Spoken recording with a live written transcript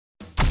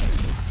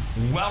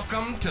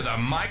Welcome to the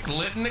Mike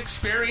Litton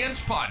Experience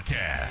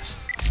Podcast.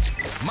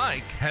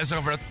 Mike has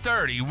over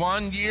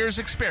 31 years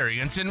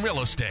experience in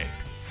real estate,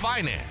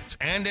 finance,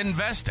 and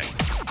investing.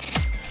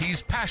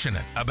 He's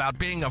passionate about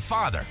being a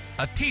father,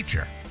 a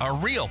teacher, a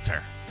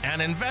realtor,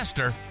 an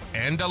investor,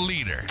 and a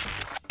leader.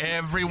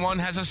 Everyone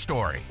has a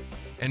story,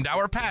 and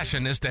our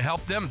passion is to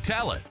help them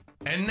tell it.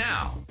 And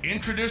now,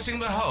 introducing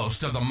the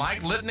host of the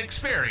Mike Litton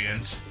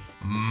Experience,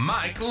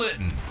 Mike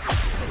Litton.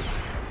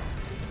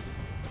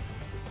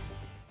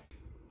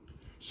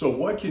 So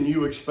what can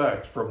you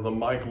expect from the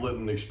Mike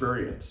Litton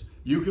Experience?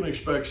 You can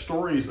expect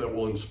stories that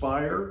will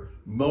inspire,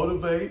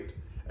 motivate,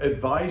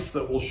 advice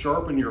that will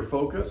sharpen your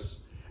focus,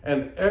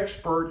 and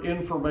expert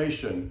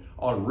information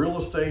on real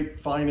estate,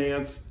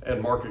 finance, and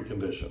market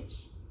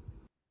conditions.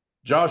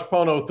 Josh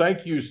Pono,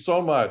 thank you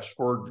so much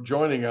for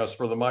joining us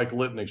for the Mike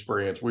Litton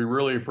Experience. We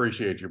really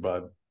appreciate you,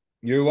 bud.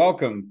 You're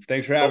welcome.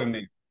 Thanks for having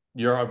me.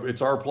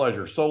 It's our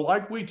pleasure. So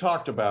like we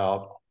talked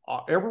about,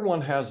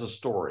 everyone has a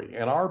story,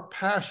 and our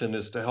passion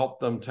is to help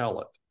them tell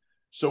it.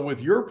 So with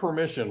your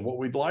permission, what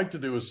we'd like to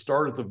do is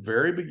start at the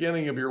very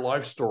beginning of your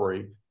life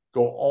story,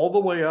 go all the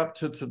way up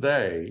to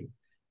today,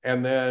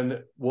 and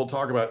then we'll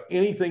talk about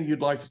anything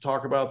you'd like to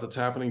talk about that's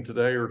happening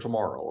today or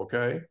tomorrow,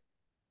 okay?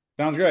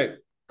 Sounds great.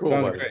 Cool,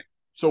 Sounds buddy. great.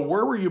 So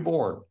where were you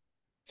born?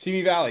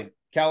 Simi Valley,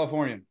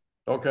 California.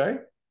 Okay.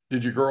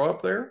 Did you grow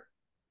up there?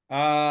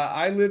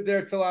 I lived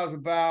there till I was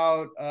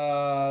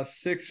about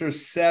 6 or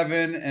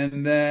 7,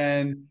 and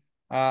then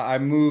I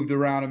moved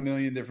around a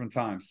million different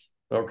times.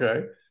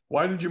 Okay.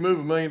 Why did you move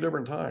a million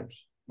different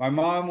times? My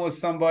mom was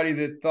somebody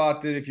that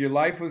thought that if your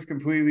life was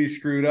completely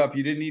screwed up,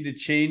 you didn't need to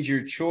change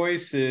your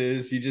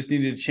choices. You just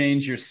needed to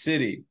change your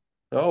city.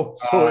 Oh,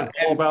 so it's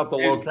all about the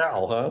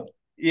locale, huh?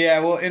 Yeah,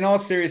 well, in all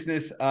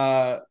seriousness,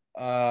 I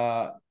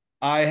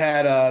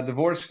had a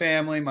divorced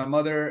family. My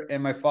mother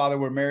and my father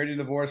were married and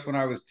divorced when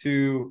I was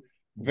 2.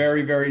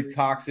 Very, very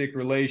toxic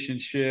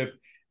relationship.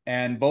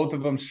 And both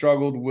of them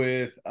struggled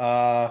with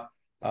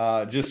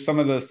just some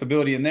of the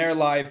stability in their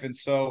life. And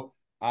so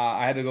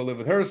I had to go live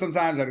with her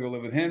sometimes. I had to go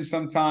live with him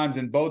sometimes.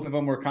 And both of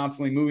them were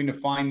constantly moving to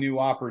find new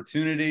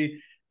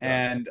opportunity.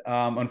 And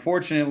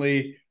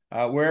unfortunately,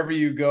 wherever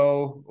you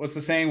go, what's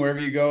the saying? Wherever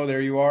you go, there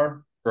you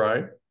are.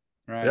 Right.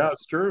 Right. Yeah,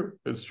 it's true.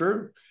 It's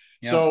true.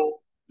 Yeah.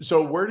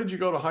 So where did you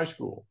go to high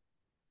school?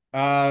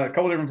 A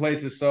couple different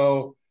places.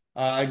 So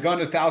I'd gone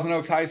to Thousand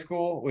Oaks High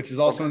School, which is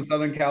also in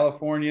Southern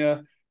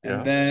California.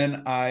 And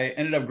then I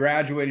ended up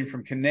graduating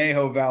from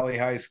Conejo Valley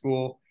High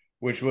School,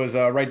 which was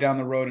right down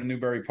the road in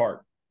Newbury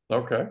Park.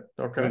 Okay.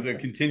 It was a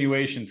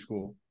continuation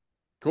school.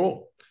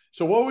 Cool.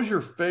 So what was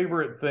your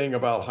favorite thing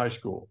about high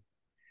school?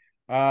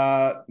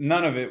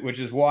 None of it, which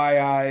is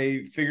why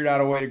I figured out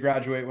a way to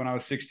graduate when I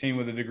was 16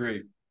 with a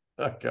degree.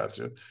 I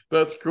gotcha.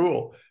 That's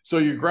cool. So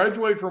you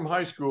graduate from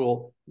high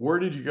school. Where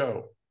did you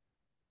go?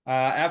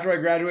 After I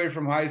graduated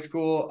from high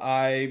school,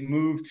 I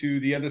moved to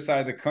the other side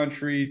of the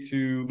country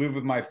to live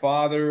with my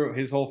father.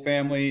 His whole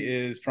family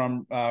is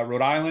from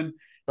Rhode Island.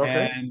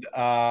 Okay. And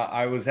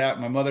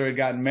my mother had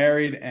gotten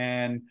married,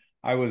 and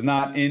I was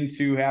not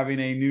into having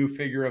a new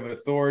figure of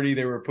authority.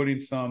 They were putting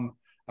some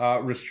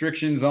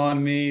restrictions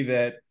on me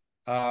that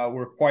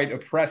were quite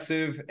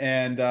oppressive.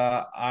 And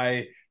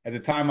at the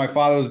time, my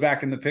father was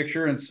back in the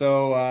picture. And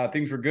so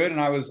things were good, and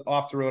I was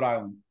off to Rhode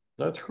Island.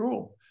 That's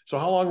cool. So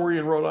how long were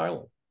you in Rhode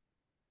Island?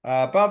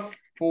 About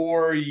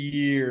 4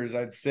 years,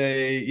 I'd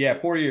say. Yeah,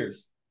 4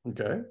 years.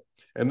 Okay.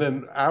 And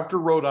then after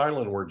Rhode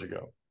Island, where'd you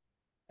go?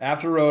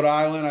 After Rhode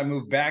Island, I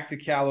moved back to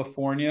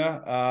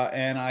California,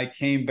 and I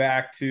came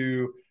back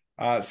to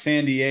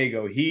San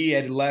Diego. He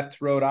had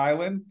left Rhode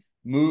Island,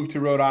 moved to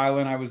Rhode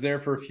Island. I was there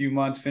for a few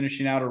months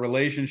finishing out a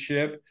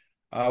relationship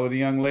with a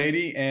young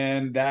lady,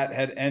 and that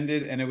had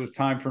ended, and it was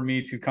time for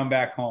me to come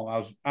back home.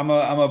 I'm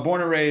a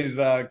born and raised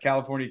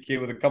California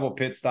kid with a couple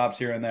pit stops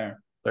here and there.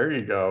 There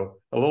you go.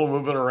 A little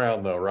moving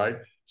around though, right?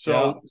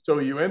 So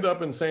you end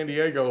up in San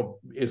Diego.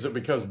 Is it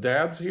because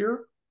dad's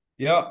here?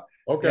 Yep.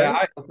 Okay.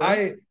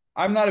 Yeah,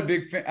 I'm not a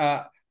big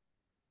fan.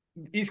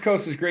 East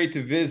Coast is great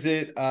to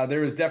visit.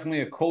 There is definitely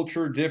a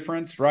culture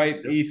difference, right?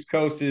 Yes. East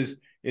Coast is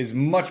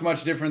much,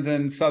 much different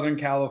than Southern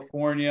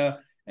California.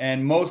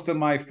 And most of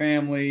my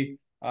family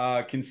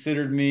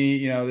considered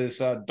me,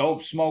 this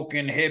dope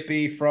smoking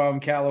hippie from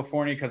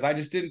California, because I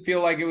just didn't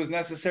feel like it was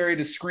necessary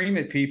to scream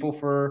at people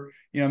for,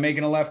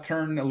 making a left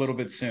turn a little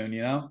bit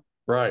soon,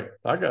 Right.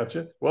 I got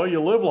you. Well,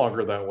 you live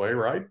longer that way,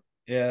 right?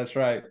 Yeah, that's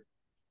right.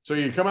 So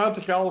you come out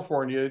to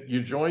California,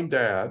 you join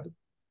dad.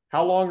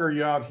 How long are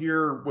you out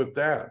here with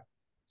dad?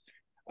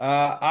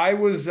 I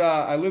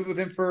lived with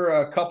him for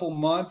a couple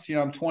months.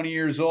 I'm 20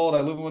 years old. I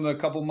lived with him a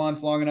couple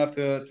months, long enough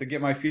to get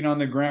my feet on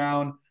the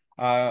ground.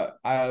 It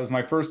was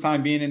my first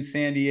time being in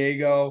San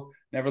Diego.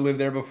 Never lived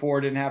there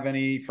before. Didn't have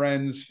any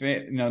friends,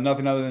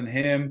 nothing other than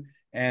him.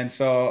 And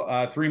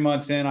so 3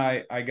 months in,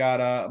 I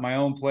got my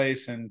own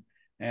place, and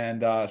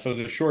so it was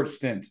a short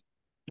stint.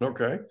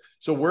 Okay.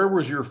 So where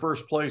was your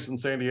first place in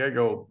San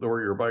Diego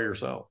where you were by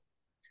yourself?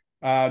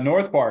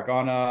 North Park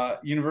on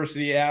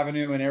University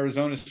Avenue and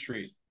Arizona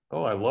Street.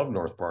 Oh, I love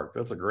North Park.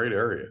 That's a great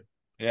area.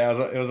 Yeah,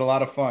 it was a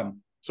lot of fun.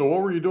 So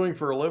what were you doing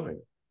for a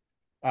living?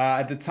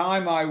 At the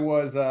time, I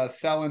was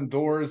selling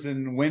doors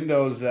and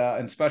windows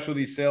and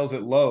specialty sales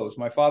at Lowe's.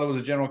 My father was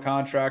a general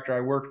contractor.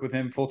 I worked with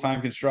him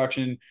full-time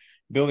construction,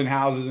 building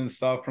houses and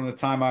stuff from the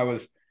time I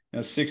was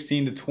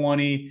 16 to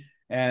 20.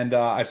 And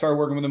I started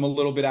working with him a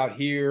little bit out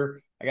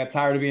here. I got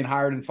tired of being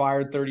hired and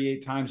fired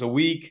 38 times a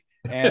week,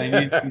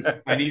 and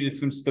I needed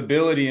some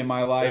stability in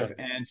my life.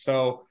 Yeah. And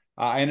so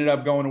I ended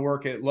up going to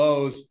work at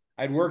Lowe's.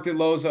 I'd worked at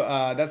Lowe's.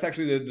 That's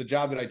actually the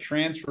job that I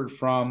transferred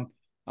from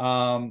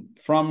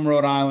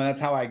Rhode Island.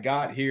 That's how I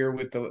got here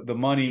with the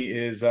money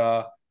is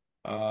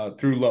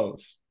through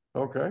Lowe's.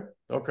 Okay.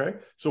 Okay.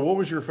 So what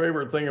was your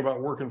favorite thing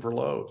about working for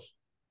Lowe's?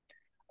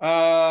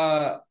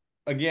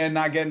 Again,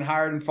 not getting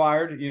hired and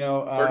fired,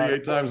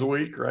 38 times a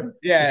week, right?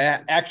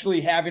 yeah, actually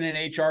having an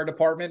HR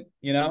department,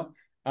 Yeah.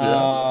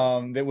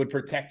 that would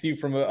protect you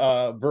from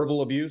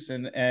verbal abuse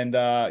and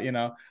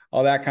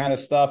all that kind of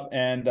stuff.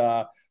 And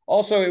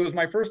also, it was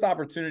my first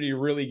opportunity to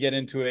really get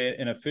into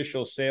an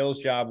official sales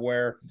job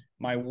where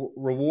my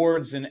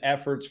rewards and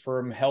efforts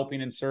from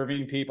helping and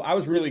serving people, I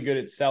was really good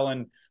at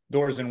selling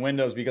doors and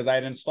windows because I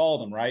had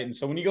installed them, right? And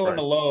so when you go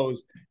into Right.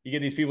 Lowe's, you get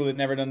these people that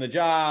never done the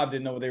job,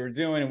 didn't know what they were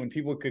doing. And when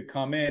people could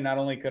come in, not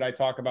only could I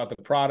talk about the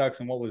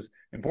products and what was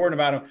important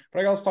about them, but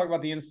I also talk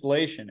about the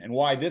installation and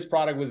why this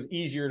product was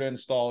easier to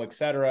install, et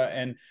cetera.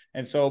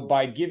 And so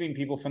by giving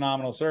people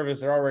phenomenal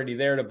service, they're already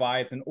there to buy.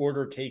 It's an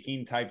order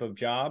taking type of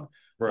job.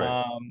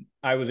 Right.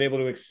 I was able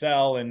to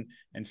excel and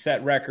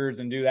set records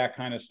and do that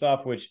kind of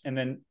stuff, and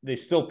then they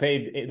still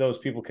paid those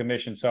people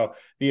commission. So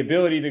the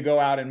ability to go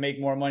out and make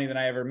more money than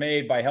I ever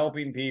made by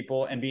helping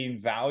people and being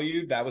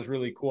valued, that was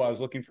really cool. I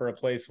was looking for a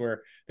place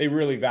where they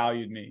really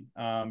valued me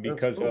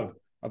because cool.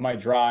 of my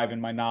drive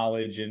and my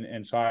knowledge.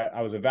 And so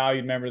I was a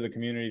valued member of the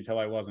community till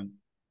I wasn't.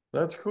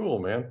 That's cool,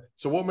 man.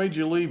 So what made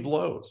you leave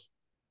Lowe's?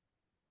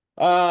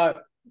 Uh,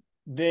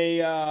 they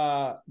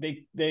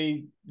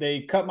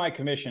cut my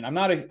commission. I'm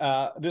not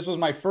this was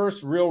my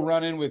first real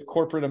run-in with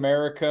corporate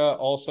America.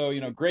 Also,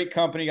 great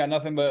company, got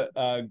nothing but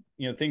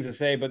things to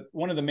say. But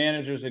one of the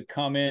managers had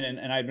come in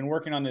and I'd been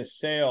working on this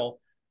sale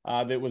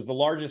that was the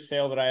largest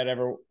sale that I had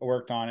ever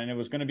worked on, and it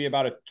was going to be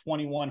about a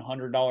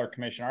 $2,100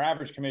 commission. Our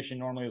average commission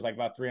normally is like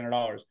about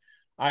 $300.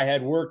 I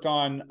had worked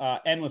on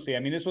endlessly. I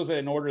mean, this was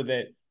an order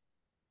that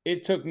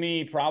it took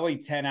me probably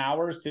 10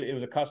 hours it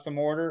was a custom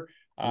order.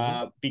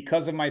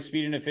 Because of my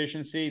speed and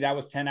efficiency, that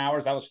was 10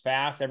 hours. That was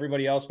fast.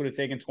 Everybody else would have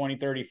taken 20,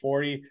 30,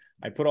 40.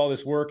 I put all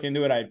this work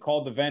into it. I had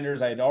called the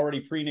vendors. I had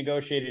already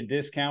pre-negotiated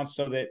discounts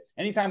so that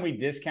anytime we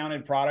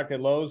discounted product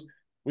at Lowe's,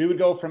 we would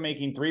go from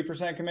making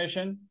 3%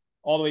 commission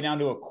all the way down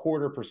to a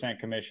 0.25%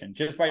 commission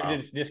just by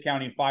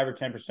discounting 5 or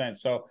 10%.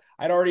 So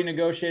I'd already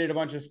negotiated a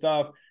bunch of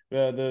stuff.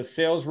 The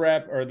sales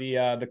rep or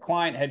the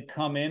client had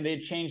come in.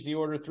 They'd changed the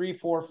order 3,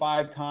 4,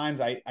 5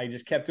 times. I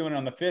just kept doing it.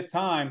 On the 5th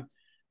time,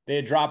 they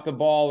had dropped the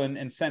ball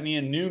and sent me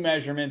in new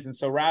measurements. And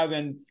so rather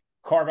than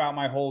carve out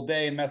my whole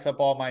day and mess up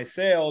all my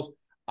sales,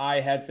 I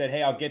had said,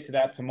 hey, I'll get to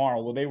that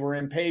tomorrow. Well, they were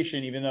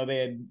impatient, even though they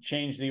had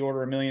changed the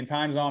order a million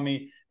times on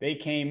me. They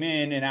came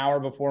in an hour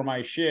before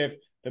my shift.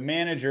 The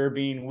manager,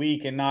 being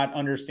weak and not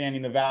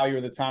understanding the value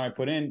of the time I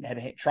put in,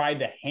 had tried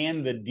to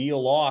hand the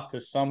deal off to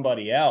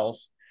somebody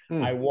else.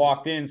 I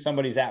walked in,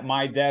 somebody's at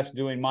my desk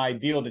doing my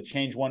deal to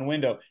change one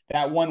window.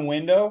 That one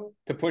window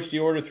to push the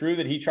order through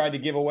that he tried to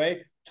give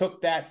away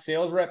took that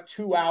sales rep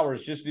 2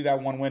 hours just to do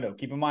that one window.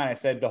 Keep in mind, I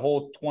said the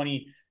whole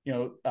 20,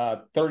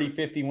 30,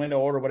 50 window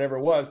order, whatever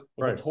it was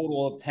right. a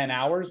total of 10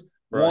 hours.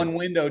 Right. One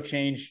window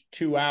changed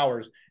 2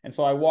 hours. And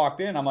so I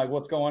walked in, I'm like,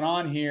 what's going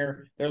on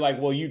here? They're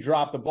like, well, you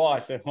dropped the ball. I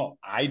said, oh,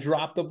 I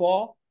dropped the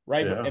ball,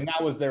 right? Yeah. And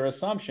that was their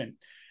assumption.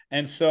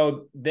 And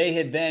so they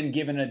had then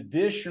given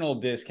additional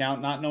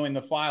discount, not knowing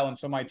the file. And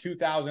so my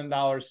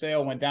 $2,000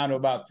 sale went down to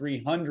about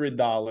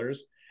 $300.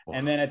 Wow.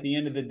 And then at the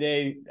end of the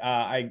day,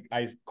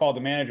 I called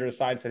the manager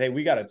aside and said, hey,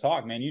 we got to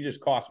talk, man. You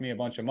just cost me a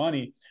bunch of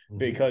money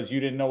because you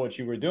didn't know what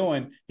you were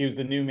doing. He was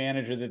the new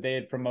manager that they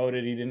had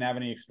promoted. He didn't have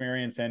any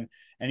experience. And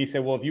he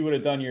said, well, if you would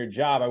have done your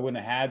job, I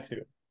wouldn't have had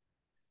to.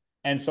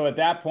 And so at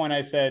that point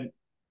I said,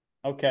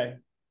 okay,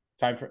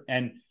 time for,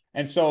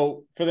 and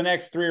so for the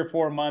next 3 or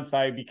 4 months,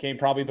 I became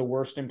probably the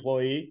worst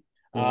employee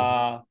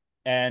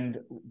and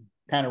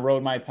kind of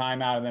rode my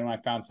time out. And then I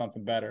found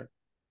something better.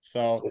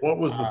 So what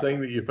was the thing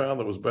that you found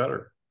that was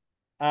better?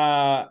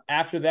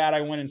 After that,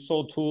 I went and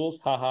sold tools.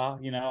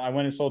 I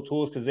went and sold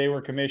tools because they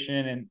were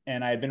commissioned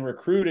and I had been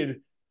recruited.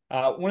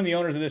 One of the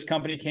owners of this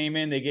company came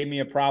in. They gave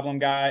me a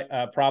problem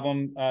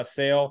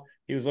sale.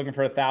 He was looking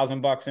for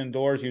 $1,000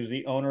 indoors. He was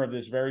the owner of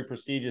this very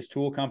prestigious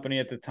tool company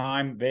at the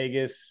time,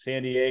 Vegas,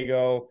 San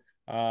Diego,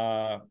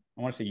 I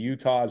want to say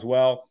Utah as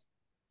well.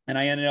 And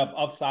I ended up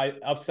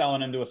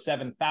upselling him to a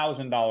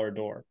 $7,000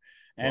 door.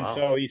 And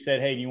so he said,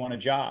 hey, do you want a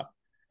job?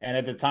 And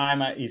at the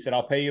time, he said,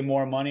 I'll pay you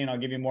more money and I'll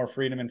give you more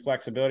freedom and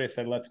flexibility. I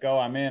said, let's go.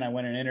 I'm in. I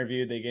went and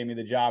interviewed. They gave me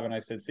the job and I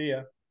said, see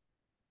ya.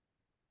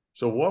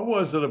 So what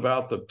was it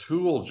about the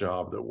tool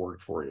job that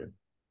worked for you?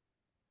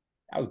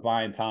 I was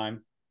buying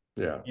time.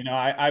 Yeah.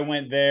 I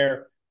went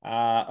there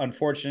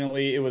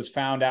Unfortunately, it was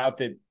found out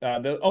that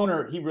the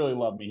owner, he really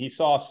loved me. He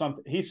saw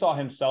something, he saw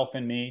himself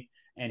in me,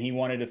 and he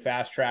wanted to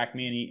fast track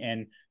me.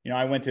 And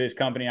I went to his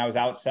company. I was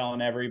out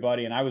selling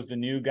everybody, and I was the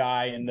new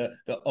guy and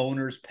the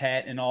owner's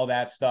pet and all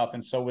that stuff.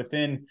 And so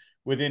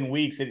within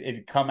weeks, it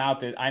had come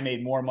out that I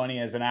made more money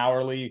as an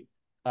hourly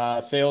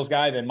sales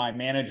guy than my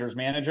manager's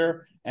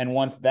manager. And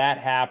once that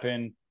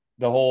happened,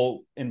 the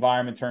whole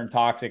environment turned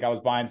toxic. I was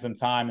buying some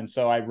time. And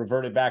so I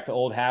reverted back to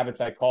old habits.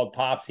 I called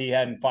Pops. He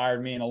hadn't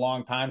fired me in a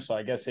long time. So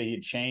I guess he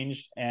had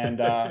changed.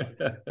 And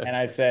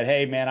I said,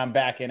 hey, man, I'm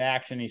back in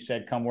action. He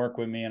said, come work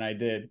with me. And I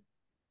did.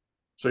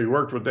 So you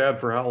worked with Dad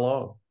for how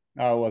long?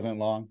 Oh, it wasn't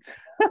long.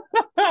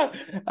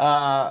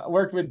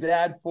 Worked with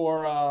Dad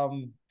for,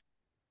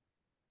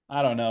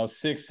 I don't know,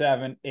 6,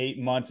 7, 8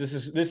 months.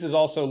 This is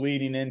also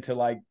leading into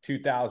like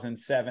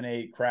 2007,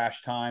 8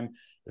 crash time.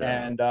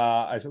 Yeah. And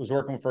I was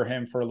working for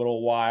him for a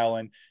little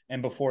while,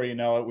 and before you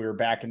know it, we were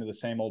back into the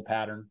same old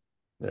pattern.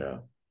 Yeah.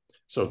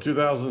 So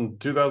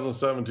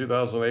 2007,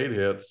 2008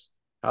 hits.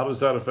 How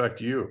does that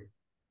affect you?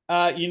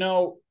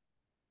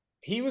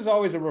 He was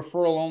always a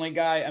referral only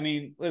guy. I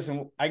mean,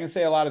 listen, I can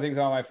say a lot of things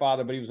about my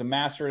father, but he was a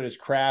master at his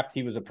craft.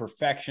 He was a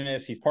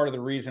perfectionist. He's part of the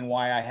reason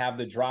why I have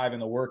the drive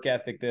and the work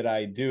ethic that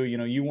I do.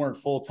 You weren't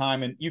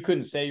full-time, and you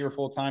couldn't say you were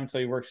full-time until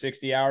you worked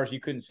 60 hours.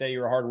 You couldn't say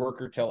you're a hard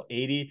worker till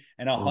 80,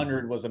 and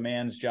 100 was a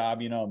man's job,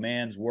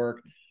 man's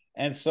work.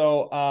 And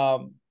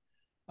so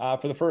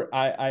for the first,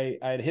 I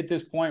had hit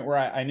this point where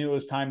I knew it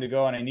was time to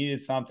go and I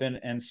needed something.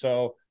 And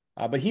so,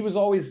 but he was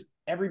always,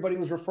 everybody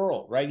was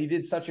referral, right? He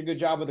did such a good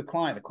job with the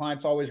client. The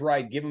client's always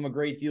right. Give him a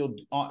great deal,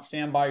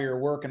 stand by your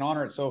work and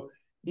honor it. So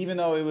even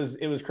though it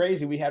was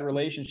crazy, we had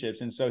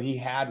relationships. And so he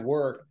had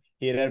work.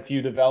 He had a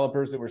few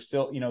developers that were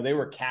still, they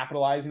were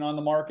capitalizing on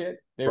the market.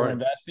 They were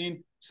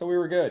investing. So we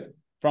were good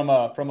from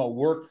a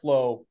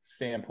workflow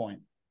standpoint.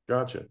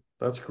 Gotcha.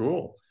 That's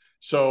cool.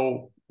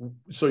 So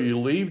you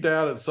leave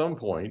Dad at some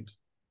point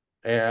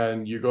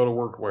and you go to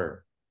work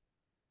where?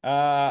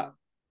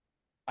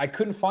 I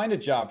couldn't find a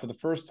job for the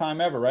first time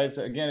ever, right?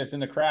 So again, it's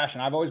in the crash,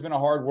 and I've always been a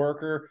hard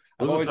worker.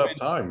 It was a tough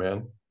time,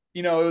 man.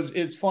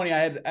 It's funny. I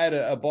had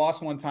a boss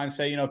one time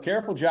say,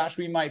 careful, Josh,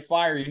 we might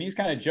fire you. And he's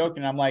kind of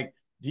joking. I'm like,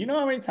 do you know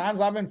how many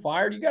times I've been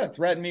fired? You got to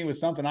threaten me with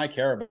something I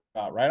care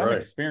about, right? I'm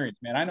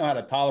experienced, man. I know how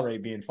to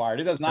tolerate being fired.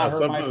 It does not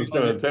hurt my feelings. Something's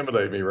going to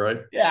intimidate me, right?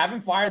 Yeah, I've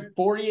been fired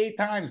 48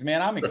 times,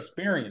 man. I'm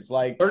experienced.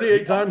 Like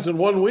 38 times in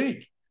 1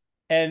 week.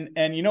 And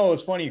it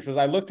was funny because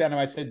I looked at him,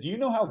 I said, do you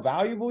know how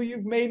valuable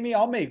you've made me?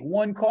 I'll make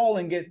one call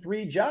and get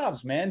 3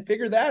 jobs, man.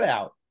 Figure that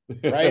out.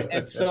 Right.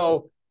 And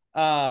so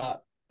I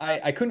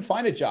couldn't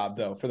find a job,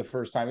 though, for the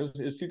first time. It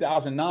was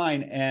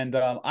 2009. And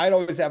I'd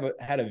always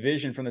had a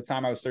vision from the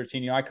time I was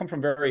 13. I come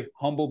from very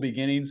humble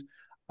beginnings.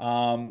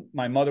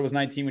 My mother was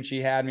 19 when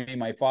she had me.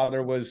 My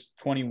father was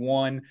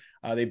 21.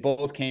 They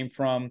both came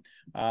from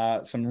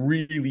some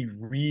really,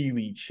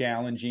 really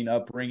challenging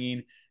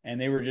upbringing, and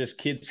they were just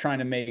kids trying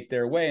to make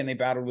their way, and they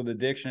battled with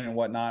addiction and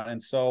whatnot.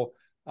 And so,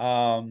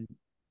 I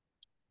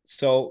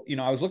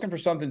was looking for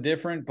something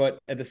different, but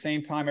at the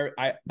same time,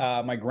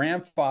 my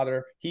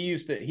grandfather, he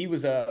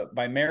was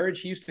by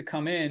marriage, he used to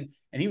come in,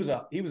 and he was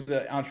an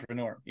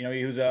entrepreneur.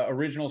 He was an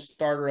original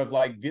starter of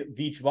like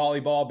beach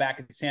volleyball back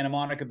in Santa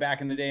Monica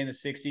back in the day in the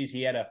 60s.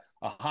 He had a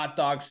hot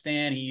dog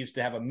stand. He used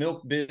to have a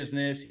milk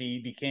business. He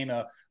became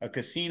a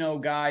casino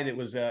guy that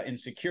was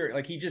insecure.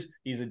 Like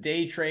he's a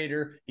day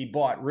trader. He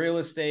bought real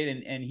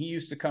estate, and he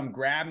used to come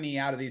grab me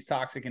out of these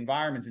toxic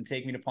environments and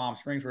take me to Palm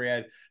Springs where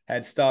he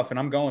had stuff. And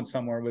I'm going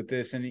somewhere with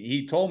this. And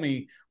he told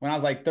me when I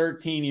was like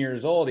 13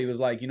 years old, he was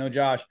like,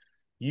 Josh,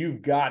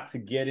 you've got to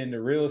get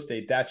into real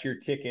estate. That's your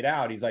ticket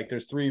out. He's like,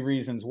 there's 3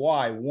 reasons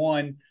why.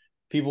 1,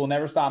 people will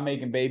never stop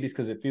making babies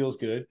because it feels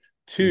good.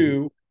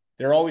 2,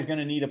 they're always going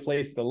to need a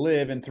place to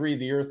live. And 3,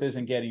 the earth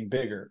isn't getting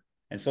bigger.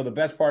 And so the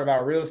best part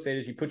about real estate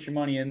is you put your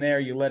money in there,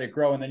 you let it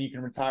grow, and then you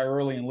can retire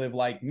early and live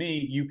like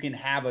me. You can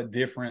have a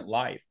different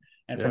life.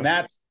 And from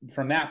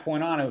that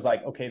point on, it was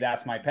like, okay,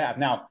 that's my path.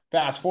 Now,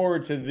 fast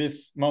forward to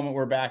this moment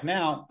we're back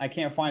now. I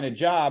can't find a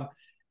job.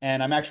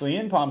 And I'm actually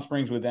in Palm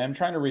Springs with them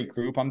trying to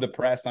regroup. I'm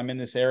depressed. I'm in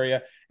this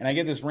area. And I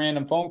get this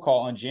random phone call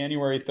on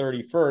January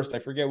 31st. I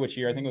forget which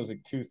year. I think it was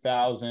like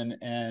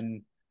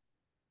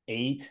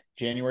 2008,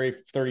 January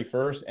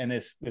 31st. And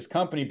this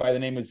company by the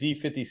name of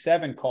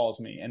Z57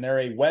 calls me. And they're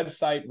a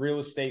website real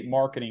estate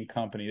marketing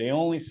company. They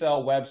only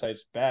sell websites,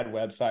 bad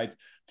websites,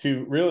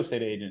 to real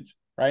estate agents.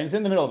 Right. And it's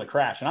in the middle of the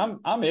crash. And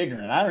I'm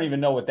ignorant. I don't even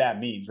know what that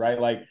means. Right.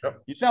 Like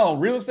you sell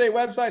real estate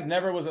websites.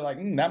 Never was it like,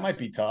 that might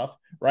be tough.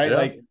 Right.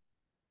 Like,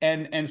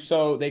 and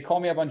so they call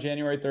me up on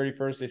January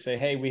 31st. They say,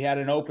 hey, we had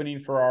an opening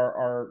for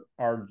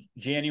our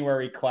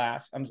January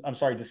class. I'm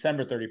sorry,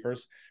 December 31st.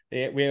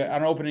 We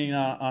had an opening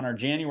on our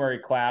January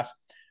class.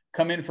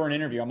 Come in for an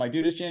interview. I'm like,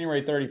 dude, it's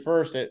January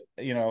 31st.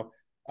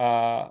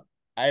 I'd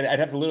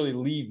have to literally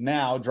leave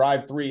now,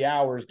 drive 3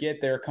 hours,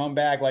 get there, come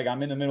back. Like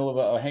I'm in the middle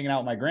of hanging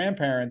out with my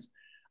grandparents.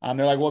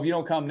 They're like, well, if you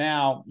don't come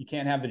now, you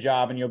can't have the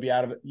job and you'll be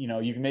out of it.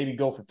 You can maybe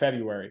go for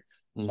February.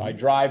 So I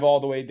drive all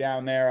the way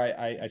down there.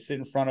 I sit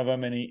in front of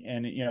him and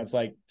it's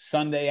like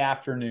Sunday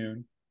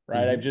afternoon.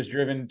 right? I've just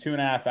driven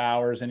 2.5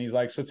 hours. And he's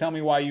like, so tell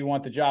me why you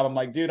want the job. I'm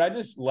like, dude, I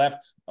just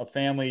left a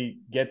family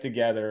get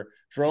together,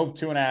 drove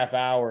 2.5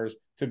 hours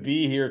to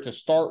be here to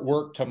start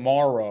work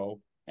tomorrow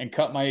and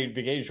cut my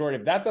vacation short.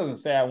 If that doesn't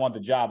say I want the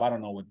job, I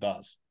don't know what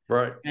does.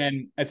 Right.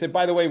 And I said,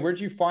 by the way, where'd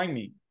you find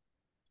me?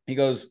 He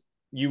goes,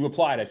 you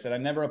applied. I said, I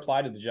never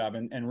applied to the job.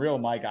 And real,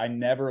 Mike, I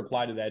never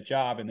applied to that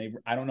job. And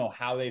I don't know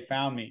how they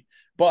found me,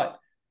 but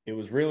it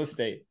was real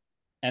estate.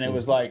 And it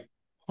was like,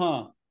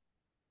 huh.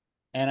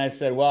 And I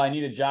said, well, I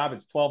need a job.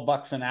 It's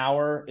 $12 an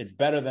hour. It's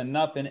better than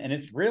nothing. And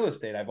it's real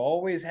estate. I've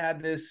always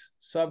had this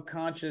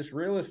subconscious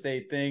real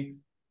estate thing.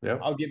 Yeah.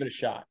 I'll give it a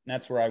shot. And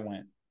that's where I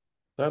went.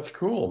 That's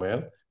cool,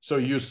 man. So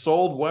you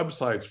sold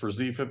websites for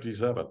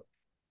Z57.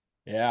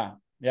 Yeah.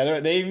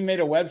 Yeah. They even made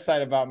a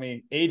website about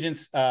me.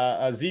 Agents,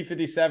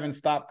 Z57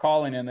 stopped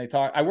calling and they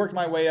talk. I worked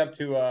my way up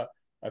to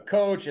a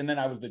coach, and then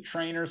I was the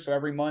trainer. So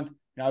every month,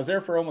 I was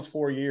there for almost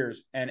 4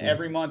 years, and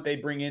every month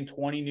they'd bring in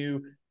 20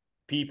 new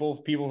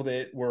people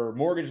that were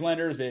mortgage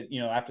lenders that,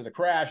 after the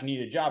crash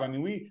needed a job. I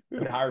mean, we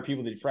would hire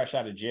people that fresh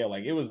out of jail.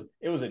 Like it was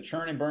a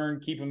churn and burn,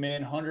 keep them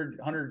in,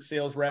 100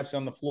 sales reps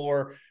on the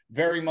floor,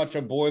 very much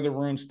a boiler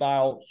room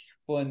style,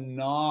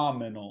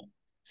 phenomenal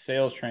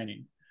sales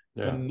training,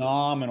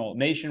 phenomenal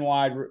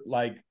nationwide,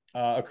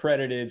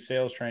 accredited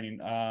sales training.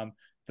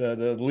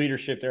 The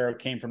leadership there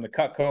came from the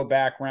Cutco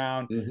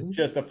background,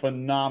 just a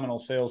phenomenal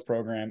sales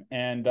program.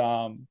 And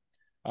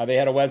they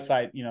had a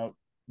website,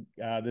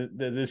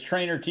 this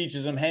trainer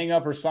teaches them hang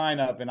up or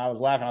sign up. And I was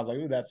laughing. I was like,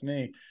 ooh, that's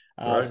me.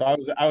 Right. So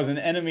I was an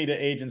enemy to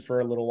agents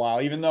for a little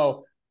while, even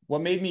though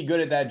what made me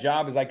good at that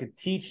job is I could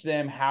teach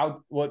them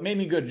what made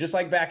me good, just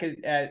like back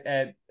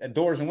at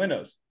Doors and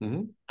Windows.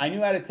 I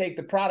knew how to take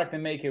the product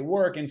and make it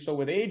work. And so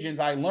with agents,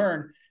 I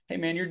learned, hey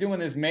man, you're doing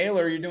this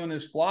mailer, you're doing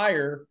this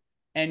flyer,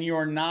 and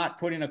you're not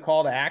putting a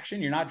call to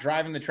action. You're not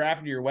driving the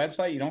traffic to your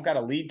website. You don't got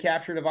a lead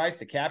capture device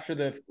to capture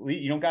the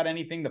lead. You don't got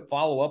anything to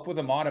follow up with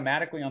them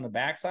automatically on the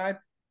backside.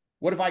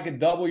 What if I could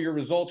double your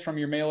results from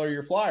your mailer or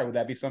your flyer? Would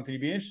that be something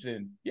you'd be interested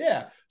in?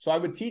 Yeah. So I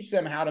would teach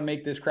them how to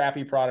make this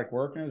crappy product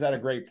work, and it was at a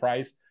great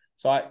price.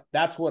 So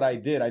that's what I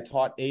did. I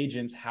taught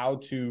agents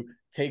how to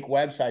take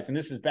websites, and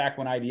this is back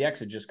when IDX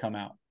had just come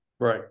out.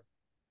 Right.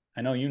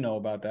 I know you know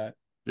about that.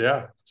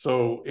 Yeah.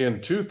 So in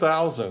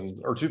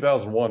 2000 or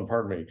 2001,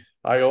 pardon me,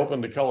 I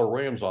opened a Keller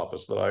Williams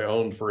office that I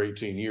owned for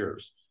 18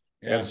 years.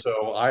 Yeah. And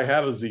so I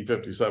had a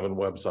Z57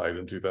 website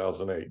in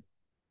 2008.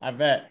 I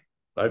bet.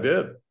 I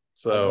did.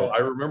 So I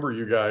remember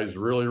you guys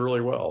really,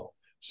 really well.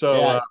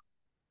 So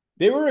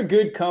they were a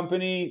good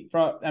company.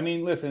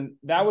 Listen,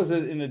 that was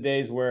in the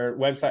days where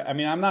website,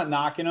 I'm not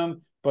knocking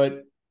them,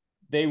 but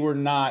they were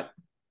not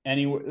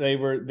they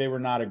were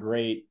not a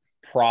great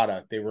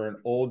product. They were an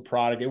old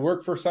product. It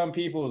worked for some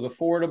people. It was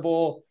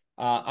affordable.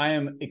 I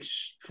am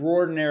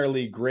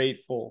extraordinarily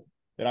grateful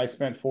that I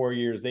spent 4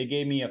 years. They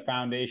gave me a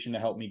foundation to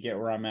help me get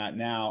where I'm at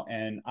now.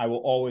 And I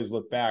will always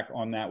look back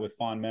on that with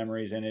fond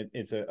memories. And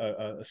it's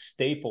a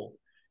staple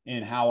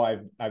in how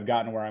I've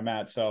gotten where I'm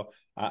at. So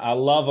I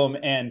love them.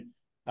 And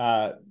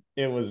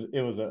it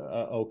was a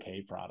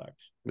okay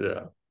product.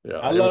 Yeah. Yeah.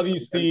 I love you,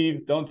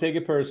 Steve. Don't take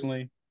it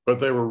personally. But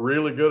they were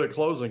really good at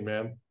closing,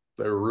 man.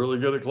 They were really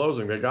good at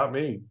closing. They got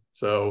me.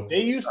 So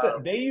we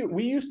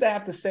used to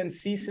have to send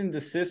cease and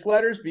desist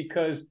letters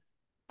because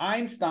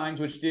Einstein's,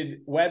 which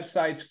did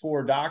websites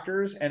for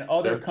doctors and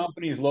other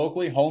companies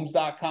locally,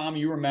 homes.com,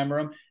 you remember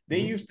them, they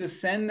used to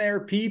send their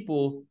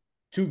people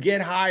to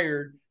get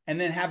hired and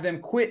then have them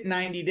quit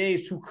 90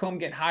 days to come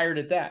get hired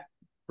at that.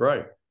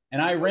 Right.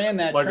 And I ran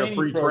that like a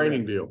free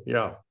training deal.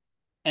 Yeah.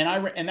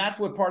 And that's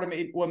what part of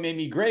what made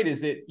me great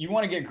is that you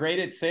want to get great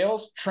at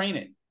sales, train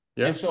it.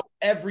 Yeah. And so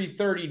every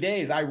 30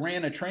 days I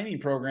ran a training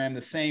program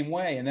the same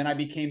way. And then I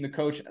became the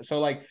coach.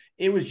 So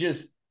it was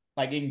just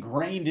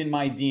ingrained in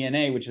my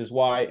DNA, which is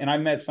why, and I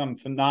met some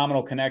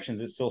phenomenal connections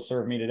that still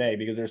serve me today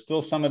because there's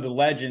still some of the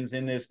legends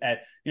in this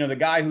the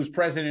guy who's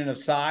president of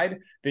Side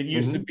that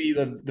used to be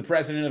the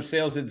president of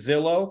sales at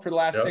Zillow for the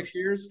last 6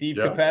 years, Steve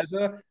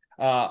Capezza.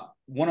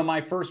 One of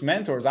my first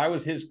mentors, I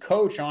was his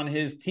coach on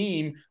his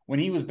team when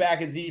he was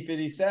back at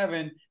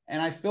Z57,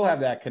 and I still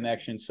have that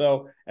connection.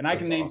 So, and I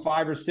can name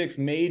 5 or 6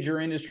 major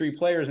industry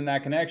players in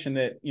that connection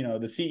that,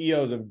 the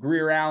CEOs of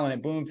Greer Allen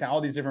at Boomtown, all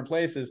these different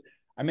places.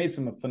 I made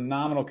some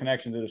phenomenal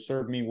connections that have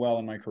served me well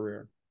in my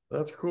career.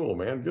 That's cool,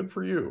 man. Good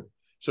for you.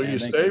 So you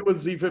stayed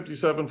with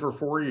Z57 for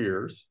 4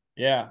 years.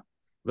 Yeah.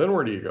 Then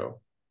where do you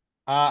go?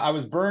 I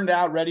was burned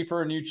out, ready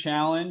for a new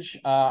challenge.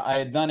 I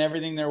had done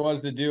everything there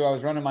was to do. I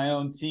was running my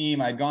own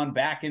team. I'd gone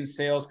back in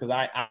sales because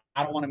I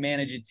don't want to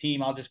manage a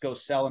team. I'll just go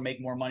sell and make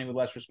more money with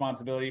less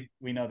responsibility.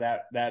 We know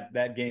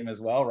that game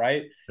as well,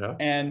 right? Yeah.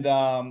 And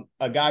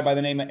a guy by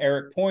the name of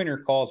Eric Pointer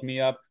calls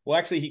me up. Well,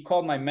 actually, he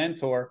called my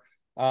mentor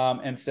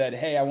and said,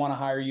 hey, I want to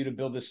hire you to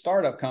build this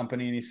startup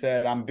company. And he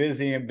said, I'm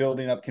busy and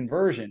building up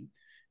conversion.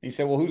 He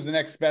said, well, who's the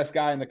next best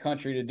guy in the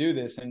country to do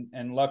this?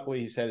 And luckily,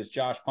 he said, it's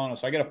Josh Pono.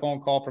 So I get a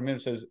phone call from him,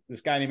 says, this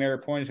guy named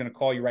Eric Point is going to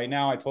call you right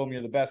now. I told him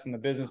you're the best in the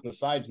business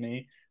besides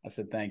me. I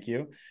said, thank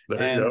you.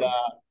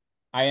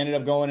 I ended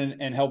up going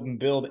and helping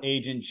build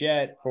Agent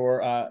Jet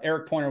for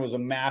Eric Pointer was a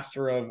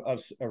master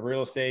of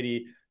real estate.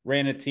 He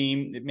ran a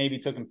team. It maybe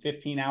took him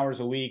 15 hours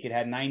a week. It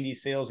had 90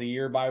 sales a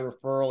year by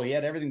referral. He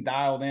had everything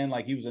dialed in.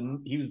 Like he was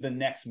the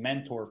next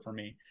mentor for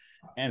me.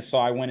 And so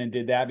I went and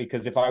did that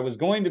because if I was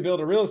going to build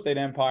a real estate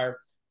empire,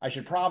 I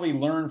should probably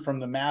learn from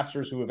the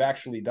masters who have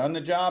actually done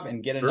the job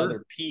and get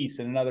another piece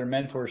and another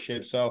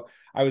mentorship. So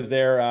I was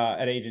there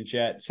at Agent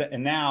Jet.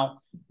 And now,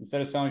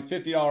 instead of selling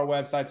 $50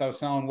 websites, I was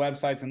selling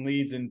websites and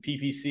leads and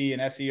PPC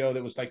and SEO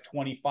that was like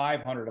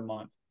 $2,500 a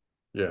month.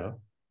 Yeah.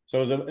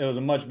 So it was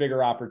a much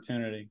bigger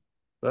opportunity.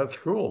 That's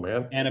cool,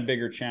 man. And a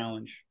bigger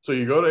challenge. So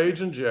you go to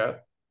Agent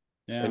Jet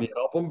and you Yeah.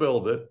 help them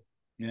build it.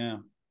 Yeah.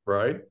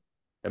 Right.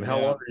 And how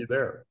long are you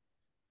there?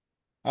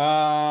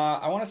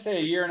 I want to say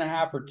a year and a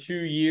half or 2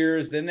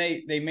 years. Then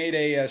they made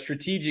a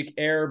strategic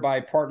error by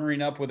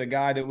partnering up with a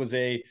guy that was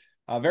a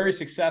very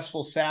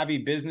successful, savvy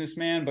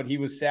businessman, but he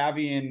was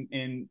savvy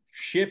in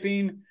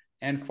shipping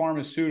and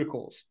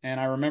pharmaceuticals. And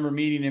I remember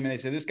meeting him and they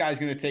said, this guy's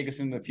going to take us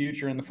into the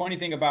future. And the funny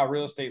thing about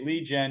real estate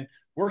lead gen,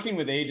 working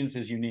with agents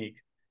is unique.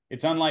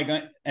 It's unlike,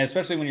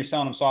 especially when you're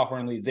selling them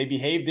software and leads, they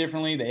behave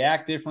differently. They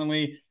act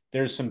differently.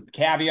 There's some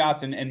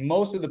caveats, and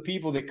most of the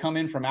people that come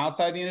in from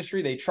outside the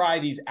industry, they try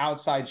these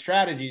outside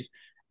strategies.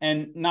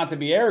 And not to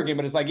be arrogant,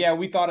 but it's like, yeah,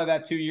 we thought of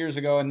that 2 years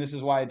ago, and this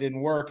is why it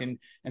didn't work. And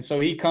so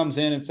he comes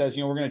in and says,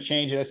 we're going to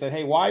change it. I said,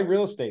 hey, why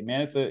real estate,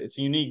 man? It's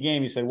a unique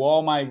game. He said, well,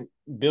 all my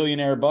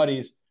billionaire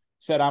buddies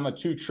said I'm a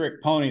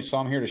two-trick pony, so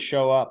I'm here to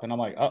show up. And I'm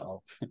like,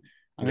 uh-oh.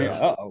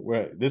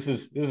 This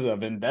is a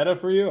vendetta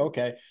for you?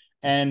 Okay.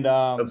 And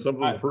that's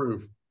something to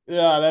prove.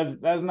 Yeah,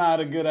 that's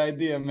not a good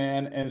idea,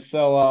 man. And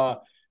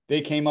so they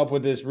came up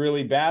with this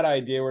really bad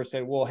idea where it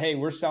said, well, hey,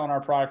 we're selling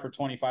our product for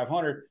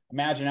 $2,500.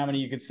 Imagine how many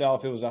you could sell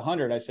if it was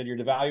 100. I said, you're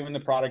devaluing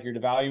the product, you're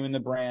devaluing the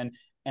brand,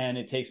 and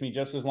it takes me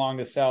just as long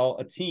to sell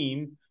a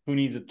team who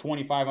needs a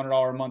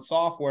 $2,500 a month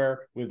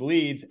software with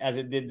leads as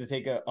it did to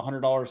take a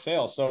 $100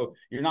 sale. So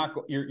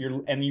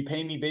and you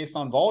pay me based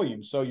on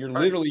volume. So you're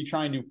literally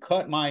trying to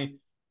cut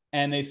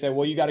and they said,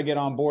 well, you got to get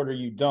on board or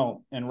you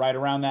don't. And right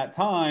around that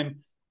time,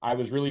 I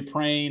was really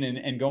praying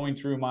and going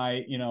through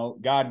my,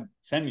 God,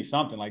 send me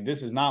something. Like,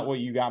 this is not what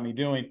you got me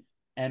doing.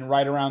 And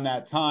right around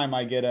that time,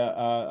 I get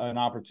an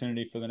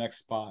opportunity for the next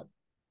spot.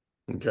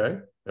 Okay.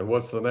 And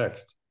what's the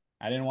next?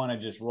 I didn't want to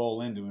just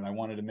roll into it. I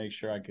wanted to make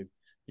sure I could,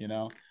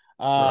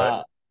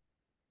 Right.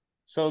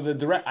 So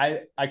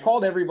I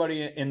called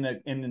everybody in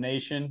the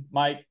nation,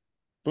 Mike,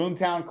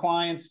 Boomtown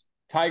clients,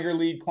 Tiger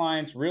Lead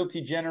clients,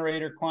 Realty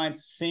Generator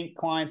clients, Sync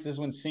clients. This is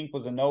when Sync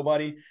was a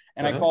nobody.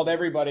 And I called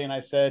everybody and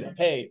I said,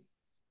 hey,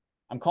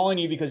 I'm calling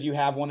you because you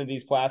have one of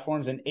these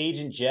platforms, and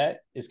Agent Jet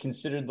is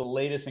considered the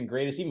latest and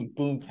greatest. Even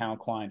Boomtown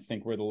clients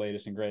think we're the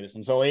latest and greatest.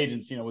 And so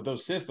agents, with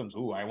those systems,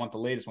 I want the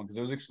latest one because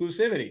there was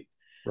exclusivity.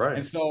 Right.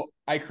 And so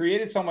I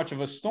created so much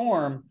of a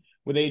storm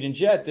with Agent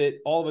Jet that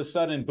all of a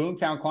sudden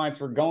Boomtown clients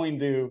were going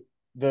to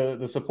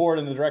the support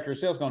and the director of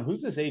sales going,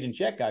 who's this Agent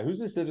Jet guy? Who's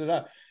this?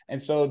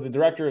 And so the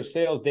director of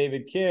sales,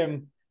 David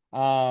Yim,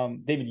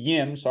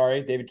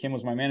 David Kim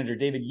was my manager.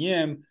 David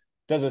Yim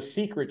does a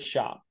secret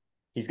shop.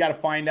 He's got to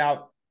find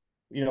out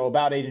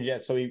about Agent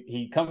Jet. So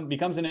he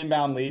becomes an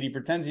inbound lead. He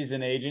pretends he's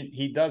an agent.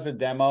 He does a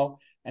demo.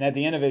 And at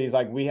the end of it, he's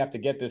like, we have to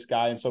get this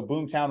guy. And so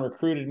Boomtown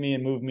recruited me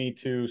and moved me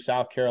to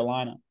South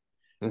Carolina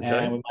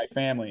and with my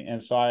family.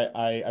 And so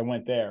I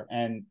went there,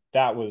 and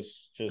that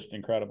was just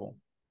incredible.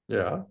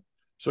 Yeah.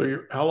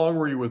 So how long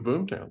were you with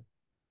Boomtown?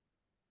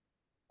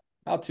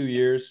 About 2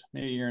 years,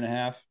 maybe a year and a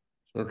half.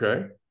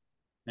 Okay.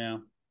 Yeah.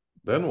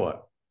 Then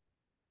what?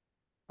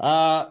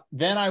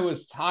 Then I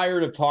was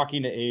tired of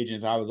talking to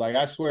agents. I was like,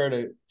 I swear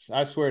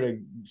to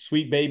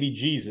sweet baby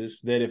Jesus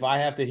that if I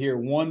have to hear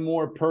one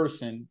more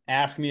person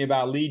ask me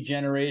about lead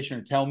generation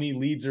or tell me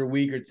leads are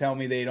weak or tell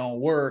me they don't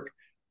work,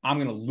 I'm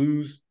going to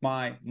lose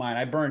my mind.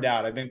 I burned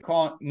out. I've been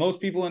calling most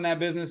people in that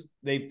business.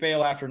 They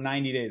fail after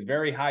 90 days,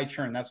 very high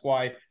churn. That's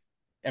why,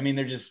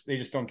 they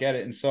just don't get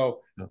it. And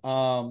so,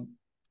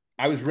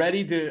 I was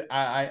ready to,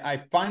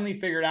 I finally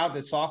figured out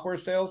that software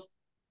sales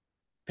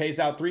pays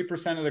out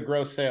 3% of the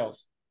gross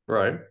sales.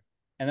 Right.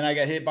 And then I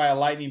got hit by a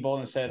lightning bolt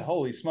and said,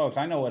 holy smokes,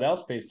 I know what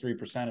else pays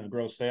 3% of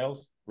gross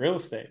sales: real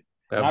estate.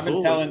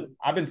 Absolutely.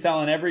 I've been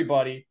telling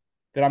everybody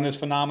that I'm this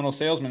phenomenal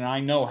salesman and I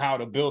know how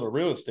to build a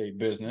real estate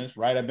business,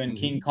 right? I've been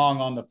King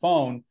Kong on the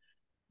phone.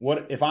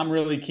 What if I'm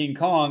really King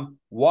Kong?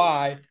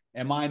 Why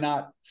am I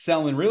not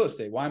selling real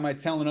estate? Why am I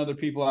telling other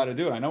people how to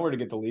do it? I know where to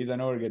get the leads. I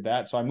know where to get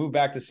that. So I moved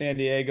back to San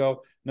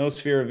Diego, no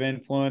sphere of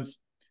influence.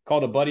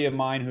 Called a buddy of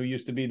mine who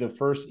used to be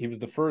he was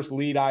the first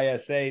lead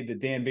ISA that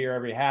Dan Beer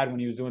ever had when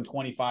he was doing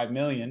 25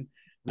 million.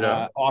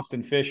 Yeah.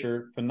 Austin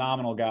Fisher,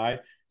 phenomenal guy.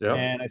 Yeah.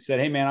 And I said,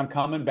 hey man, I'm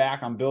coming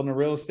back. I'm building a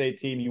real estate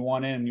team. You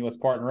want in? Let's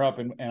partner up.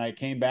 And I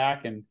came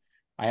back and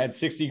I had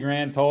 60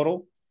 grand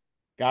total,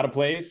 got a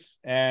place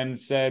and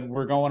said,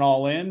 we're going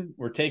all in.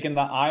 We're taking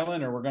the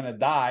island or we're going to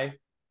die.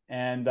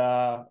 And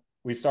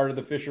we started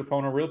the Fisher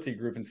Pono Realty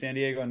Group in San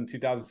Diego in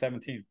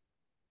 2017.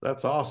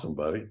 That's awesome,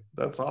 buddy.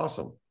 That's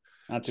awesome.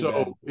 Not too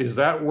bad. Is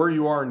that where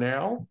you are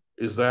now?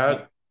 Is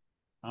that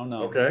I don't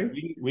know. Okay.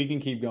 We can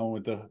keep going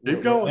with the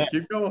Keep going.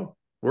 Keep going.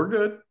 We're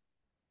good.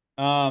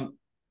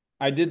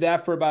 I did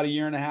that for about a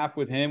year and a half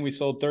with him. We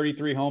sold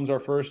 33 homes our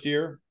first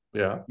year.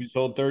 Yeah. We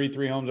sold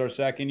 33 homes our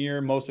second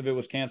year. Most of it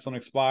was canceled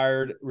and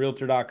expired.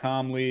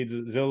 Realtor.com leads,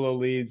 Zillow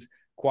leads,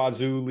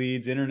 Quazoo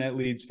leads, internet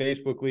leads,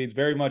 Facebook leads,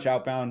 very much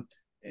outbound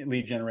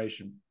lead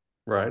generation.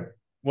 Right.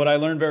 What I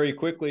learned very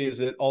quickly is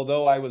that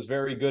although I was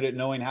very good at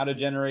knowing how to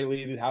generate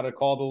leads, how to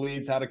call the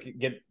leads, how to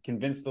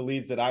convince the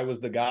leads that I was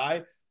the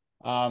guy,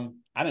 I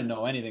didn't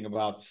know anything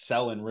about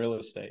selling real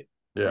estate.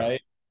 Yeah.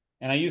 Right.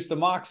 And I used to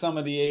mock some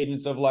of the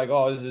agents of like,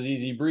 oh, this is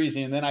easy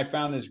breezy. And then I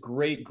found this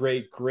great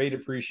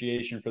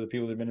appreciation for the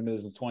people that have been in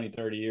business 20,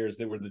 30 years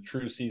that were the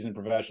true seasoned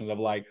professionals of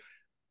like,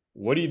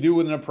 what do you do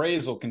with an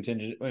appraisal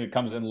contingent when it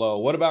comes in low?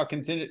 What about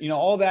contingent?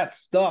 All that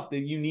stuff that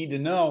you need to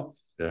know.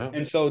 Yeah.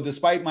 And so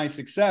despite my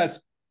success,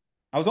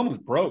 I was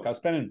almost broke. I was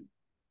spending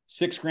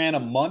 $6,000 a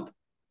month.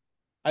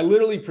 I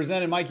literally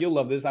presented, Mike, you'll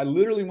love this. I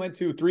literally went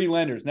to 3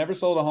 lenders, never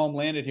sold a home,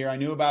 landed here. I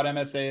knew about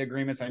MSA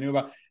agreements. And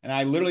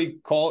I literally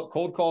cold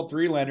called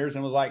 3 lenders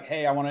and was like,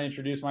 hey, I want to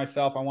introduce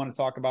myself. I want to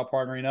talk about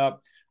partnering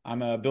up.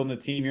 I'm building a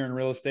team here in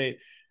real estate.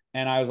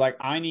 And I was like,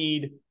 I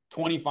need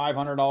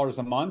 $2,500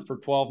 a month for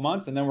 12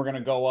 months. And then we're going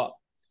to go up.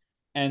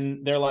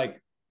 And they're like,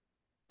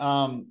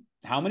 how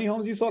many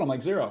homes you sold? I'm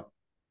like, 0.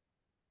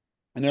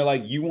 And they're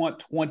like, you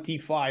want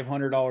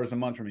 $2,500 a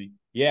month from me?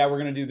 Yeah, we're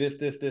going to do this,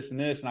 this, this, and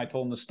this. And I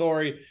told them the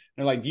story.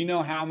 They're like, do you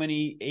know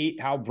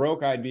how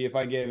broke I'd be if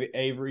I gave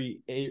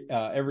every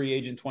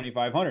agent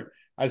 2,500?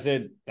 I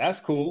said, that's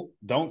cool.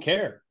 Don't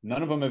care.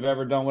 None of them have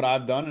ever done what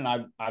I've done.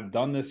 And I've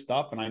done this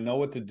stuff and I know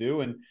what to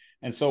do.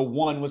 And so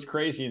one was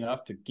crazy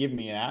enough to give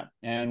me that.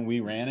 And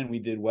we ran and we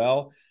did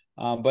well.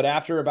 But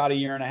after about a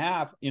year and a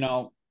half,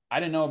 I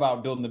didn't know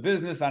about building the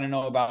business. I didn't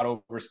know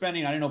about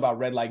overspending. I didn't know about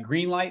red light,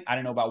 green light. I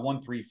didn't know about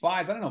 135s.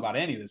 I didn't know about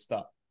any of this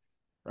stuff.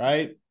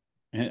 Right.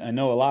 And I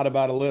know a lot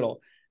about a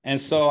little.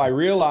 And so I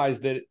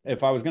realized that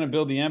if I was going to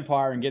build the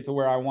empire and get to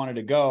where I wanted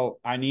to go,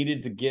 I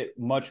needed to get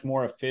much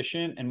more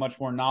efficient and much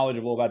more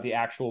knowledgeable about the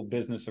actual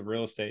business of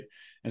real estate.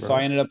 And so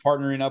I ended up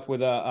partnering up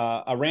with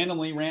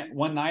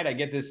one night. I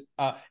get this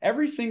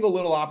every single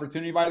little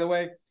opportunity, by the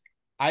way,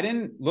 I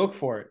didn't look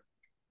for it.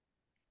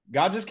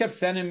 God just kept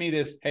sending me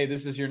this, hey,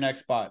 this is your next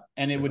spot.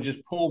 And it would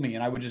just pull me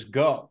and I would just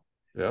go.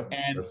 Yeah.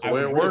 And that's the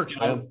way it works,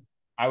 man.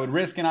 I would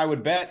risk and I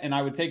would bet and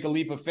I would take a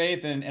leap of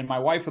faith. And my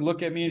wife would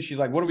look at me and she's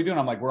like, what are we doing?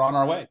 I'm like, we're on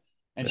our way.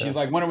 And she's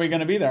like, when are we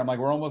going to be there? I'm like,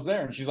 we're almost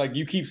there. And she's like,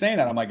 you keep saying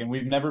that. I'm like, and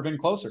we've never been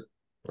closer.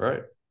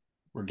 Right.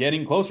 We're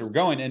getting closer. We're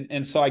going.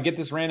 And so I get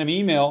this random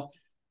email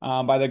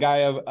by the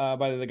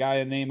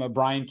guy named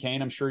Brian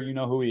Kane. I'm sure you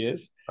know who he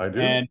is. I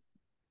do.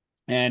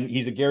 And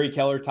he's a Gary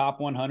Keller top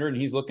 100,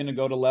 and he's looking to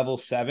go to level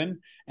 7,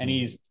 and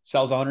he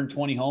sells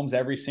 120 homes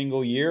every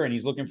single year, and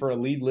he's looking for a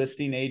lead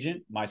listing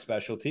agent, my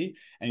specialty,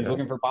 and he's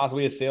looking for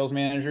possibly a sales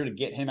manager to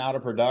get him out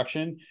of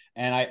production.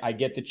 And I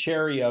get the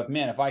cherry of,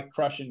 man, if I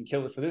crush it and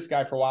kill it for this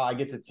guy for a while, I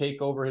get to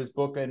take over his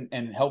book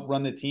and help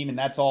run the team, and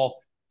that's all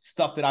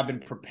stuff that I've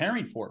been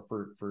preparing for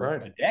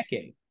a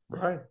decade.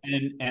 Right.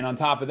 And on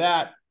top of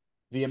that,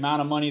 the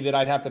amount of money that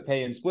I'd have to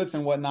pay in splits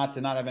and whatnot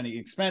to not have any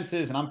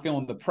expenses. And I'm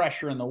feeling the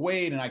pressure and the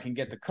weight, and I can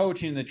get the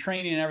coaching and the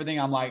training and everything.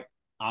 I'm like,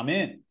 I'm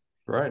in.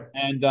 Right.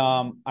 And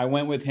I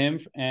went with him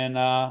and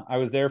I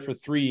was there for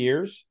 3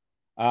 years.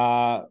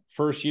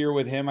 First year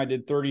with him, I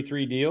did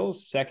 33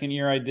 deals. Second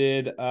year, I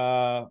did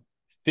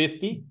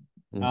 50.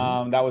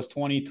 That was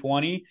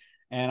 2020.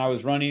 And I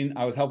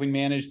was helping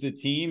manage the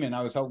team, and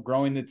I was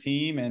growing the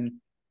team,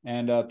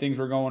 and things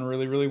were going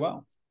really, really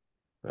well.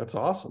 That's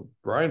awesome.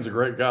 Brian's a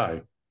great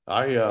guy.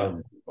 I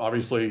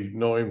obviously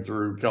know him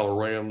through Keller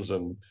Williams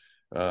and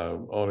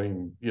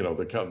owning,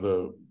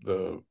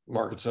 the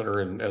market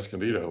center in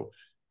Escondido.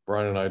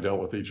 Brian and I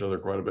dealt with each other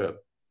quite a bit.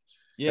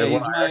 Yeah, and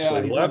he's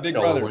my big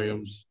brother.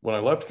 When I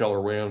left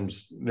Keller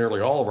Williams,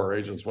 nearly all of our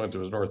agents went to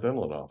his North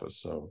Inland office.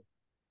 So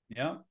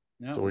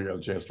so we got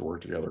a chance to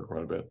work together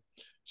quite a bit.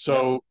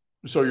 So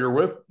you're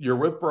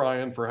with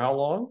Brian for how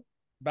long?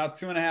 About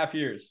 2.5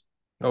 years.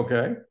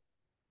 Okay.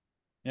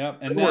 Yep.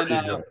 And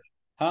then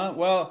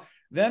well,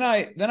 then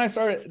I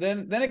started,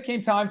 then it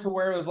came time to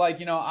where it was like,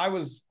 I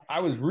was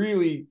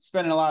really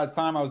spending a lot of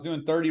time. I was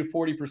doing 30 to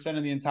 40%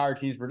 of the entire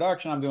team's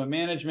production. I'm doing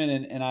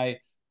management. And I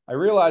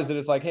realized that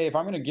it's like, hey, if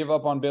I'm going to give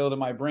up on building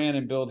my brand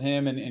and build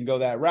him and go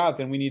that route,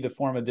 then we need to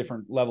form a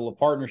different level of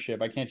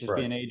partnership. I can't just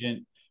be an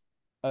agent,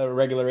 a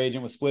regular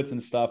agent with splits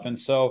and stuff. And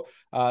so,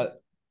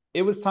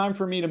 it was time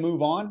for me to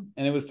move on,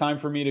 and it was time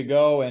for me to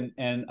go. And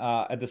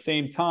at the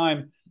same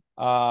time,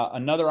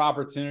 another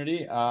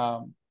opportunity,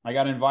 I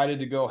got invited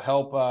to go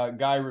help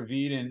Guy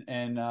Ravid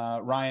and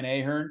Ryan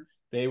Ahern.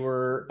 They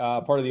were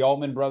part of the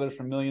Altman brothers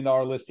from $1 Million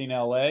Listing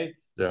LA.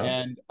 Yeah.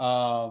 And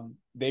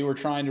they were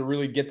trying to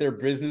really get their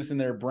business and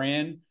their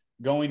brand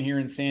going here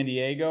in San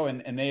Diego.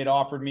 And they had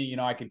offered me,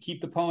 I could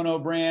keep the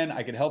Pono brand.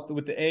 I could help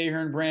with the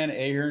Ahern brand.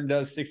 Ahern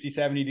does 60,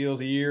 70 deals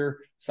a year.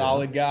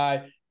 Solid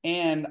guy.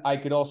 And I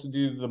could also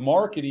do the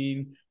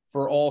marketing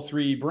for all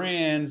 3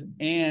 brands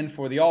and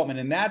for the Altman.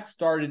 And that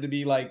started to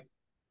be like,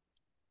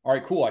 all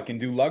right, cool. I can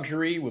do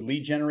luxury with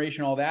lead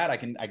generation, all that. I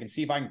can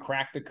see if I can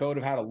crack the code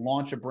of how to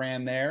launch a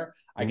brand there.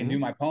 I can do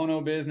my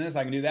Pono business.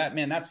 I can do that.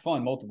 Man, that's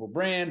fun. Multiple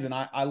brands. And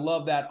I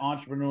love that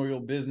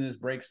entrepreneurial business,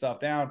 break stuff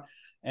down.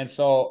 And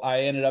so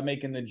I ended up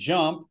making the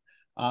jump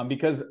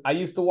because I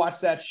used to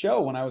watch that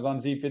show when I was on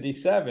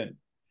Z57.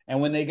 And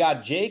when they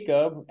got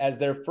Jacob as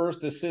their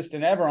first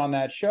assistant ever on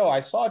that show, I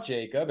saw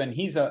Jacob, and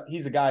he's a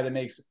guy that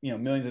makes, you know,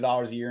 millions of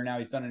dollars a year now.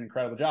 He's done an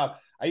incredible job.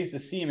 I used to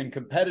see him and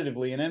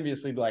competitively and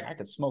enviously be like, I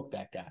could smoke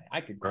that guy.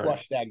 I could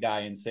crush that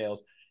guy in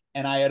sales.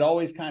 And I had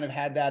always kind of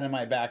had that in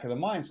my back of the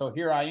mind. So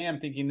here I am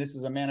thinking this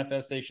is a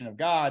manifestation of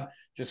God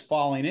just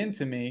falling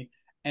into me.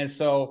 And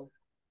so,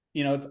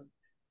 you know, it's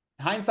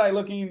hindsight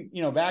looking,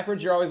 you know,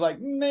 backwards, you're always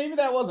like, maybe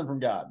that wasn't from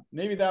God.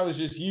 Maybe that was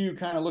just you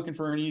kind of looking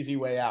for an easy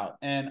way out.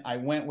 And I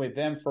went with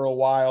them for a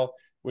while,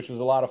 which was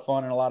a lot of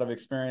fun and a lot of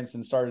experience,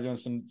 and started doing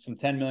some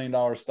 $10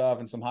 million stuff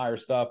and some higher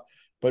stuff.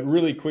 But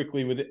really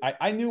quickly with it,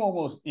 I knew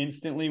almost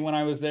instantly when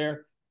I was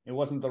there, it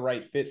wasn't the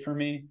right fit for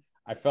me.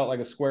 I felt like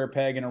a square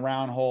peg in a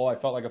round hole. I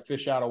felt like a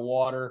fish out of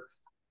water.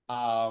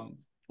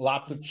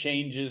 Lots of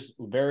changes,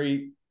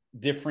 very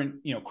different,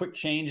 you know, quick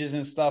changes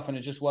and stuff. And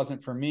it just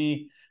wasn't for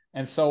me.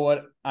 And so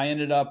what I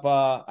ended up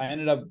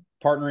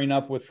partnering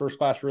up with First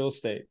Class Real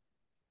Estate.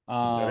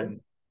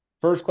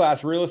 First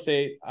Class Real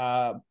Estate,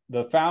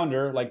 the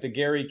founder, like the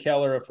Gary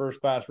Keller of First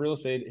Class Real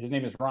Estate, his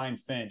name is Ryan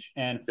Finch.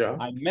 And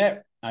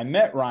I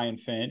met Ryan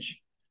Finch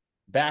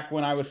back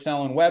when I was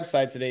selling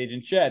websites at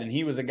Agent Shed. And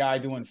he was a guy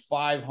doing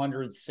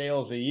 500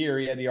 sales a year.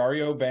 He had the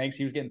REO banks.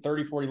 He was getting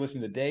 30, 40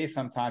 listings a day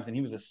sometimes. And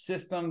he was a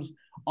systems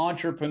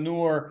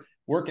entrepreneur,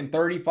 working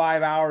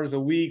 35 hours a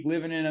week,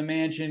 living in a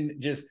mansion,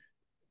 just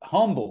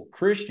humble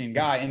Christian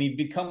guy. And he'd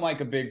become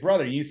like a big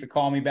brother. He used to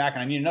call me back,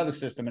 and I need another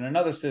system and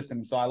another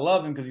system. So I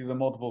loved him because he was a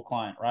multiple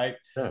client, right?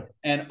 Yeah.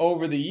 And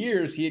over the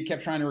years, he had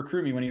kept trying to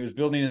recruit me. When he was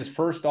building his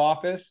first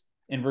office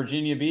in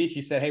Virginia Beach,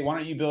 he said, hey, why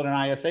don't you build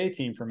an ISA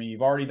team for me?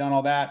 You've already done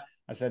all that.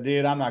 I said,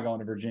 dude, I'm not going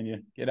to Virginia.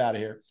 Get out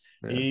of here.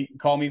 Yeah. He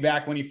called me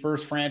back when he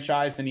first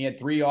franchised, and he had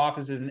 3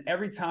 offices. And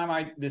every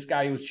time this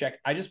guy was checked,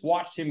 I just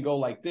watched him go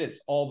like this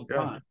all the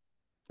time.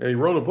 And he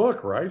wrote a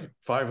book, right?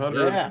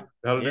 500,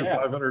 how to do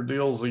 500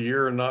 deals a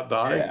year and not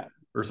die,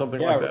 or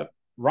something like that.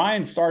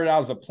 Ryan started out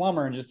as a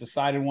plumber and just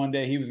decided one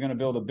day he was going to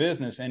build a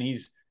business. And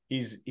he's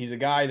a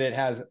guy that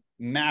has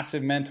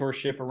massive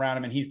mentorship around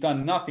him, and he's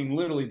done nothing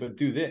literally but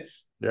do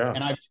this. Yeah.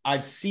 And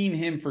I've seen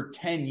him for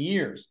 10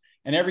 years.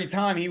 And every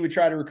time he would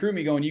try to recruit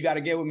me going, you got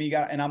to get with me.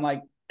 And I'm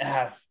like,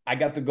 yes, I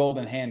got the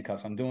golden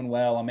handcuffs. I'm doing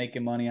well. I'm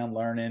making money. I'm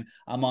learning.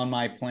 I'm on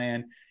my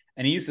plan.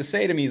 And he used to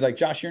say to me, he's like,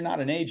 Josh, you're not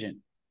an agent.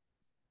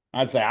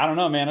 I'd say, I don't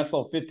know, man. I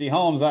sold 50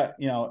 homes.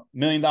 $1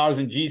 million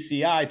in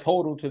GCI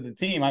total to the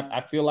team. I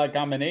feel like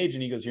I'm an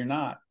agent. He goes, you're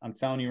not. I'm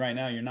telling you right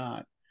now, you're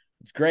not.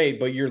 It's great,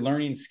 but you're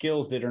learning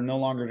skills that are no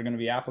longer going to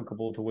be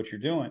applicable to what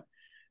you're doing.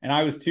 And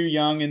I was too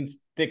young and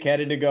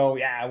thick-headed to go,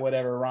 yeah,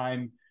 whatever,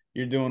 Ryan,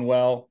 you're doing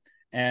well.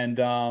 And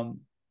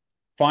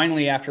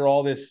finally, after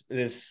all this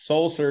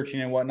soul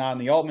searching and whatnot,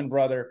 and the Altman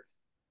brother,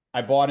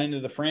 I bought into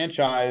the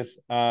franchise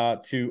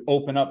to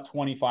open up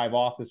 25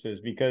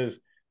 offices because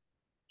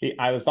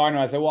I was talking to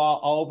him. I said,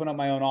 well, I'll open up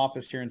my own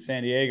office here in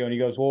San Diego. And he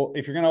goes, well,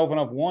 if you're going to open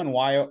up one,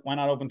 why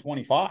not open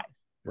 25?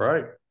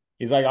 Right.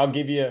 He's like, I'll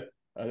give you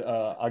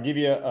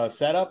a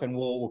setup, and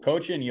we'll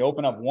coach you, and you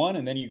open up one,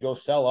 and then you go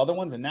sell other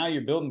ones. And now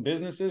you're building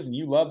businesses, and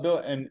you love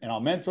building, and I'll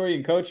mentor you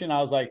and coach you. And I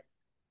was like,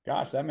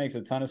 gosh, that makes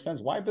a ton of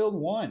sense. Why build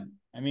one?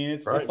 I mean,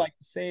 it's like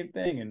the same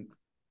thing. And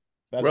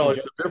that's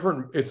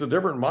it's a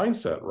different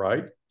mindset,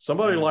 right?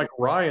 Somebody like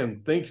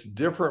Ryan thinks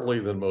differently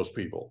than most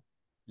people.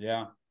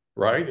 Yeah.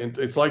 Right. And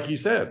it's like he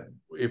said,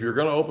 if you're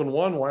going to open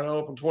one, why not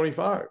open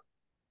 25?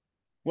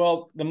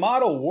 Well, the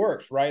model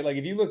works, right? Like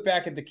if you look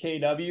back at the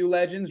KW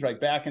legends, right,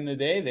 back in the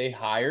day, they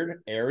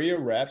hired area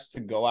reps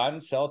to go out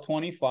and sell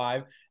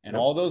 25, and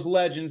all those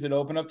legends that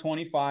opened up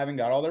 25 and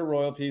got all their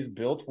royalties,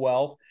 built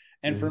wealth.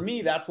 And for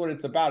me, that's what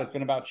it's about. It's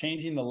been about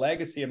changing the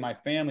legacy of my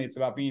family. It's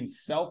about being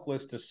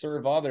selfless to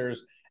serve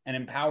others and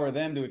empower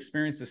them to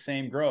experience the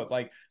same growth.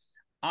 Like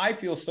I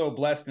feel so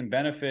blessed and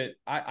benefit.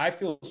 I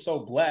feel so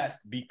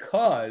blessed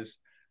because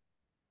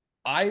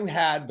I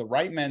had the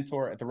right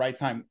mentor at the right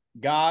time.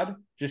 God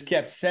just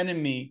kept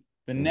sending me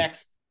the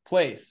next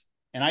place.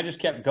 And I just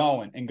kept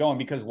going and going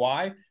because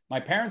why? My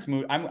parents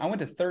moved. I went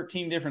to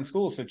 13 different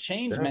schools. So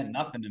change meant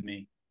nothing to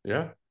me.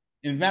 Yeah.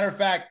 As a matter of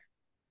fact,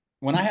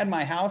 when I had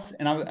my house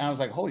and I was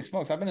like, holy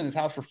smokes, I've been in this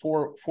house for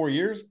four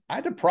years. I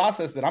had to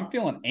process that I'm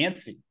feeling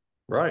antsy.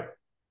 Right.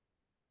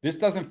 This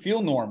doesn't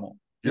feel normal.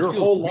 Your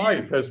whole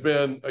life has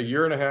been a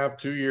year and a half,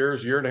 2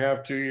 years, year and a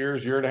half, 2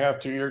 years, year and a half,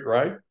 2 years,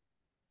 right?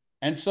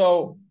 And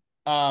so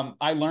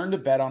I learned to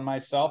bet on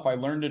myself. I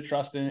learned to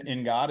trust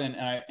in God.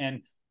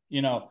 And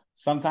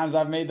sometimes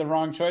I've made the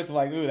wrong choice of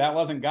like, ooh, that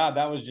wasn't God.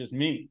 That was just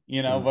me,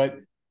 but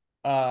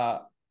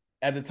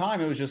at the time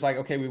it was just like,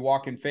 okay, we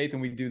walk in faith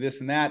and we do this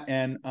and that.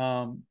 And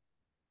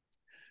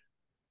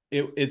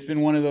it's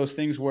been one of those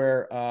things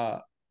where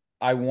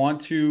I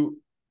want to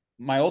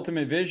my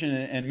ultimate vision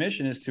and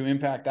mission is to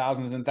impact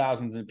thousands and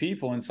thousands of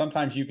people. And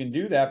sometimes you can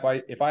do that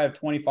by, if I have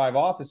 25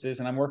 offices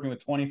and I'm working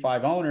with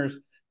 25 owners,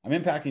 I'm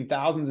impacting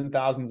thousands and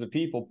thousands of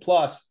people.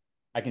 Plus,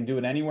 I can do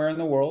it anywhere in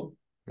the world.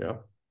 Yeah.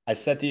 I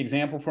set the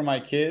example for my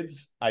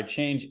kids. I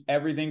change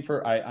everything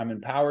I'm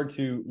empowered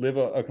to live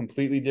a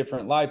completely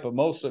different life. But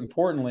most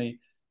importantly,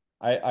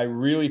 I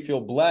really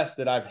feel blessed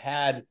that I've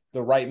had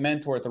the right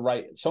mentor at the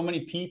right. So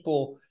many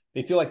people,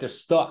 they feel like they're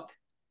stuck,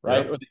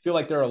 right? Yep. Or they feel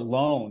like they're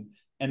alone,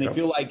 and they Yep.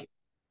 feel like,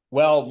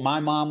 well, my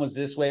mom was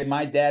this way,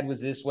 my dad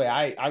was this way.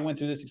 I went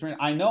through this experience.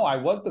 I know I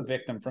was the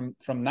victim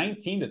from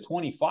 19 to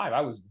 25.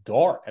 I was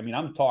dark. I mean,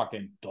 I'm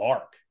talking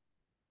dark.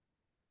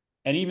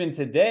 And even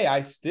today,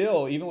 I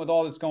still, even with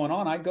all that's going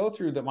on, I go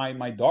through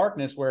my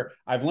darkness, where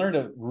I've learned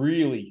to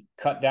really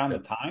cut down the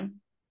time.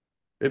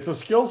 It's a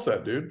skill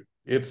set, dude.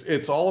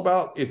 It's all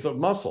about, it's a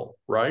muscle,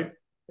 right?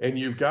 And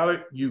you've got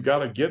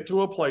to get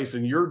to a place,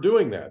 and you're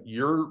doing that.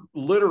 You're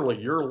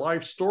literally, your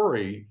life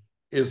story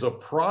is a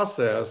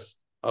process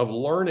of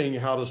learning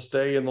how to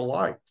stay in the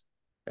light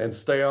and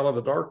stay out of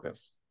the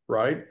darkness,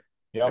 right?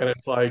 Yep. And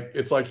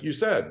it's like you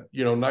said,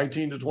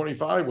 19 to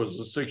 25 was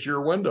a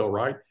 6-year window,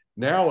 right?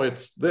 Now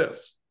it's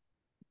this.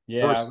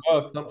 Yeah.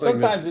 Well,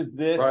 sometimes it's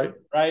this,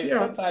 right? Yeah.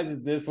 Sometimes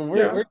it's this, but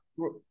the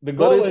But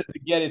goal is to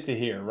get it to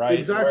here, right?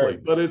 Exactly.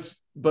 But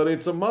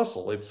it's a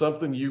muscle. It's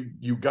something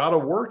you got to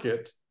work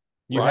it.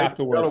 You right? have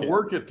to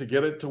work it to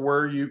get it to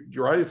where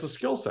you're right. It's a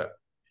skill set.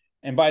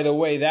 And by the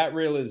way, that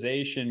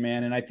realization,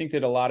 man, and I think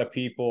that a lot of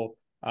people,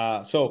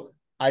 so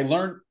I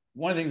learned,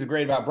 one of the things that's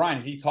great about Brian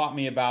is he taught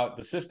me about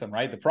the system,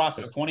 right? The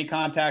process, 20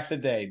 contacts a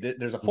day.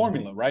 There's a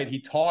formula, right?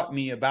 He taught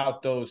me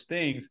about those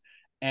things.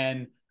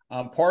 And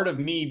part of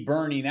me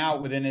burning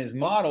out within his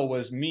model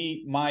was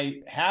my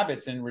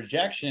habits and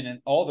rejection and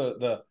all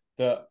the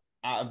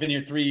I've been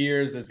here 3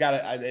 years. There's got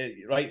to,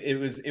 right.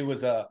 It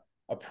was a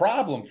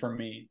problem for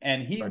me.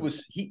 And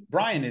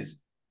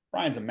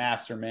Brian's a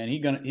master, man.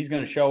 He's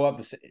gonna show up.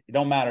 It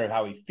don't matter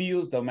how he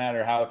feels, don't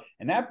matter how,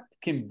 and that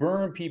can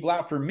burn people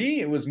out. For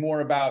me, it was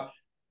more about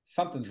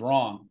something's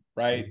wrong,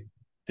 right?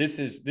 This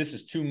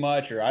is too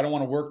much, or I don't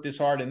want to work this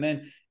hard. And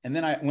then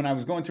when I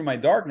was going through my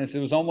darkness, it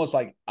was almost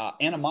like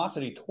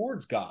animosity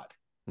towards God.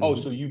 Oh,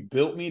 so you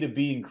built me to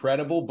be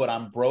incredible, but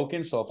I'm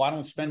broken. So if I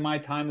don't spend my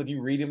time with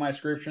you reading my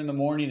scripture in the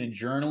morning and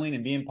journaling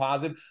and being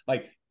positive,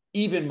 like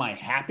even my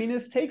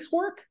happiness takes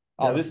work.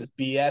 Oh, this is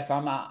BS.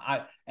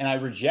 And I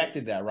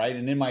rejected that, right?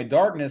 And in my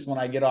darkness, when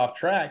I get off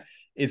track,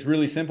 it's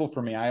really simple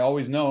for me. I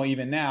always know,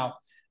 even now,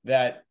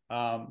 that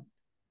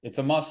it's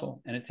a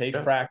muscle and it takes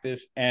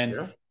practice.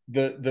 And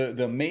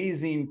the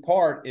amazing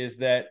part is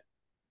that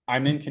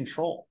I'm in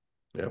control.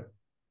 Yeah.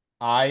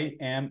 I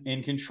am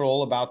in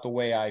control about the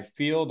way I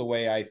feel, the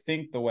way I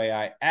think, the way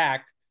I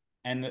act.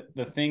 And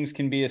the things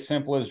can be as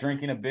simple as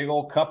drinking a big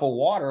old cup of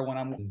water when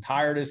I'm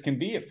tired as can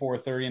be at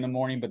 4:30 in the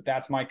morning, but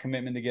that's my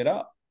commitment to get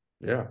up.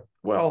 Yeah.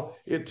 Well,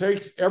 it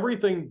takes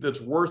everything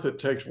that's worth it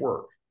takes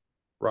work,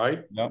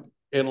 right? Yep.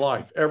 In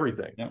life,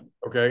 everything. Yep.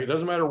 Okay. It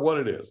doesn't matter what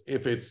it is.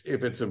 If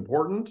it's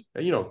important,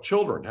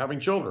 having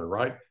children,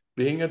 right?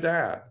 Being a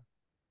dad.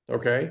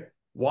 Okay.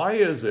 Why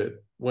is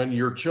it when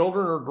your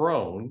children are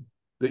grown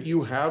that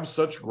you have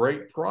such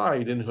great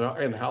pride in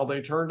how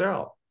they turned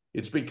out?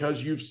 It's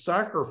because you've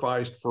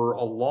sacrificed for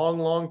a long,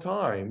 long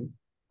time,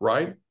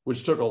 right?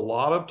 Which took a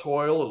lot of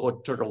toil.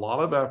 It took a lot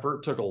of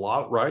effort, took a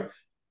lot, right?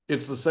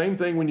 It's the same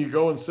thing when you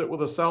go and sit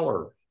with a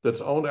seller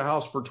that's owned a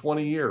house for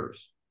 20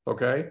 years,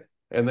 okay?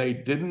 And they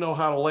didn't know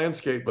how to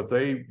landscape, but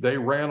they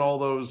ran all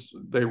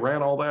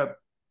that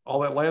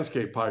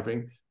landscape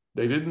piping.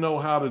 They didn't know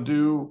how to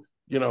do,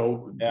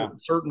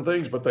 certain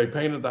things, but they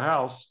painted the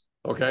house,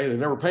 okay? They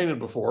never painted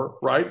before,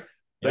 right?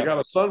 They got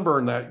a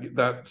sunburn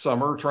that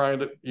summer trying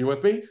to, you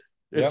with me?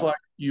 It's like,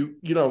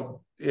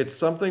 it's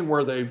something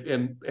where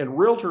and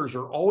realtors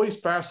are always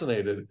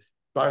fascinated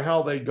by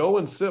how they go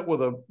and sit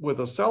with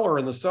a seller,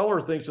 and the seller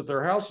thinks that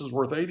their house is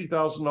worth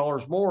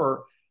 $80,000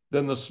 more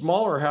than the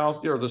smaller house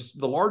or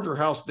the larger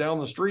house down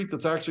the street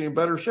that's actually in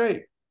better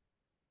shape.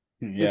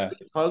 Yeah. It's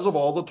because of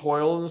all the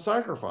toil and the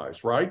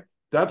sacrifice, right?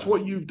 That's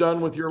what you've done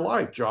with your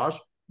life, Josh.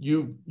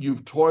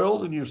 You've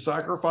toiled and you've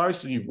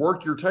sacrificed and you've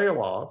worked your tail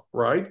off,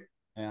 right?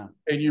 Yeah.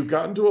 And you've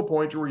gotten to a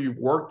point where you've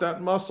worked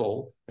that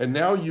muscle, and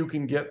now you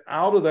can get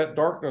out of that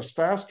darkness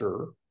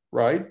faster,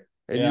 right?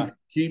 And you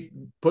keep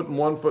putting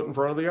one foot in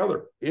front of the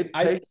other. It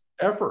takes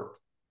effort.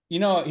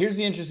 Here's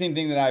the interesting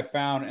thing that I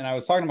found, and I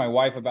was talking to my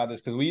wife about this,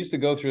 because we used to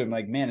go through it. I'm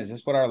like, man, is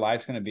this what our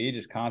life's going to be?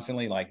 Just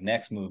constantly like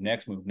next move,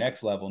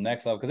 next level.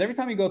 Because every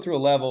time you go through a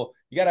level,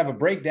 you got to have a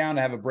breakdown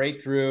to have a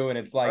breakthrough. And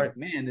it's like,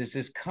 man, this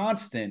is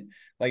constant.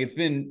 Like, it's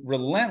been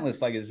relentless.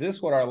 Like, is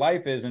this what our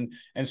life is? And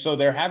so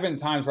there have been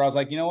times where I was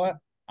like, you know what?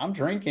 I'm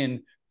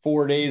drinking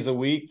 4 days a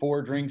week,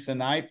 4 drinks a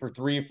night for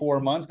 3 or 4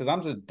 months, because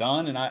I'm just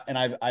done. And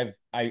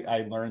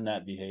I learned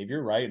that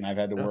behavior, right? And I've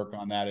had to work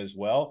on that as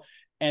well.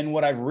 And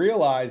what I've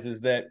realized is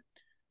that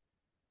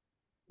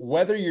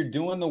whether you're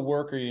doing the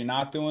work or you're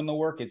not doing the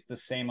work, it's the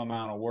same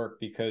amount of work,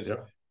 because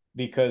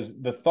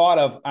the thought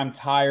of I'm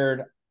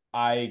tired,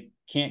 I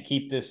can't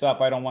keep this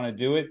up, I don't want to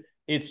do it.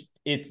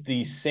 it's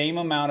the same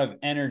amount of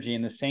energy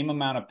and the same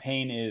amount of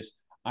pain. Is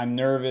I'm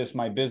nervous,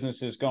 my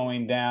business is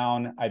going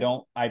down, I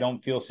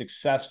don't feel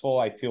successful,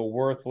 I feel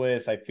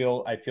worthless, I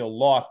feel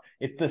lost.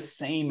 It's the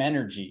same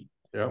energy.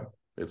 Yeah,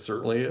 it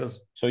certainly is.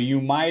 So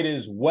you might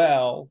as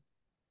well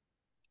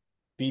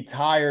be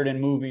tired and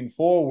moving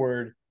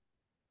forward.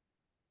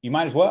 You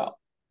might as well.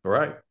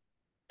 Right.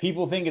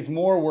 People think it's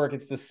more work.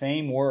 It's the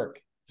same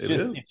work.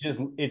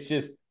 It's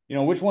just,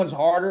 which one's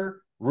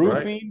harder,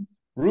 roofing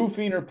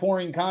or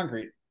pouring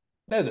concrete?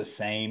 They're the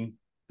same.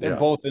 They're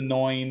both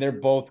annoying. They're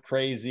both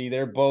crazy.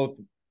 You're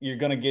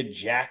going to get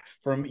jacked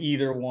from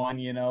either one,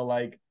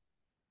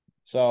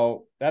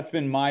 so that's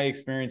been my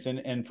experience.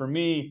 And for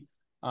me,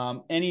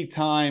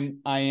 anytime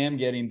I am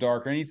getting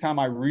dark, or anytime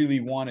I really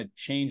want to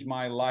change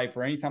my life,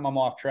 or anytime I'm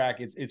off track,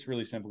 it's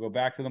really simple. Go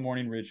back to the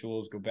morning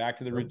rituals, go back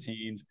to the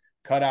routines,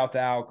 cut out the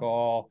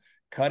alcohol,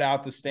 cut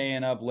out the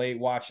staying up late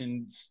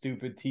watching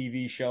stupid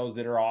TV shows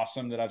that are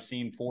awesome that I've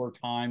seen 4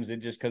 times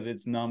and just because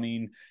it's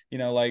numbing,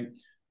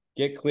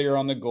 get clear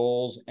on the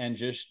goals and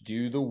just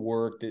do the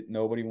work that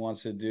nobody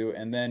wants to do.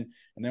 And then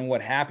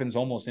what happens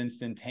almost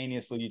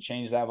instantaneously, you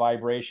change that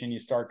vibration, you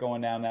start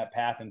going down that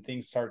path and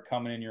things start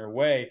coming in your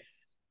way.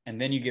 And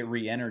then you get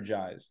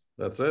re-energized.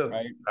 That's it.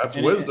 Right? That's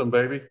wisdom,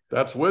 baby.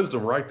 That's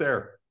wisdom right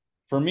there.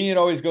 For me, it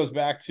always goes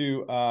back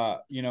to,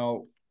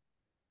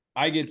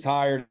 I get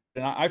tired,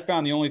 and I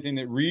found the only thing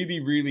that really,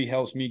 really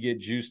helps me get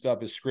juiced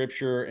up is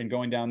scripture and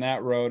going down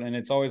that road. And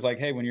it's always like,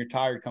 hey, when you're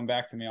tired, come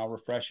back to me. I'll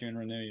refresh you and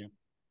renew you.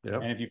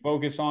 Yep. And if you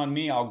focus on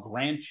me, I'll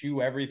grant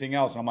you everything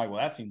else. And I'm like, well,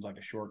 that seems like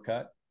a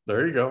shortcut.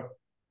 There you go.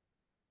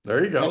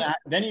 There you go.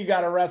 Then you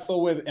got to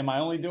wrestle with, am I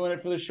only doing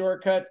it for the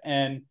shortcut?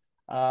 And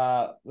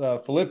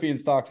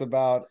Philippians talks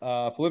about,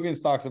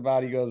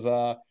 he goes,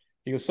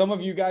 some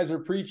of you guys are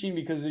preaching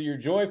because you're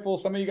joyful.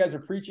 Some of you guys are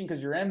preaching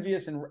because you're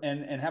envious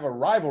and have a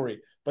rivalry.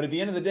 But at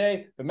the end of the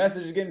day, the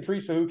message is getting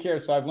preached, so who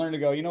cares? So I've learned to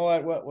go, you know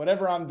what,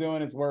 whatever I'm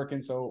doing, it's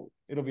working, so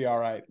it'll be all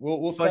right.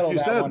 We'll settle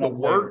that one up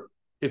later.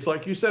 It's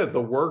like you said,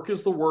 the work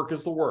is the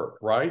work,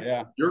 right?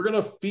 Yeah. You're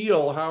going to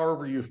feel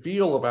however you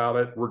feel about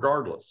it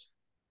regardless.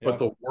 But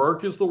the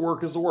work is the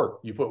work.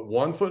 You put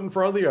one foot in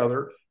front of the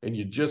other and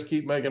you just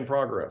keep making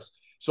progress.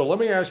 So let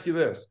me ask you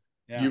this.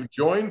 Yeah. You've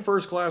joined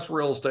First Class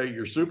Real Estate.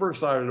 You're super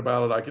excited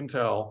about it. I can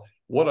tell.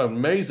 What an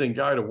amazing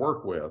guy to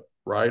work with,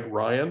 right,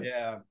 Ryan?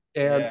 Yeah.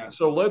 And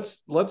so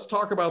let's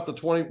talk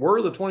about where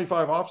are the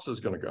 25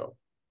 offices going to go?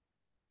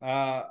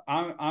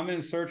 I'm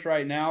in search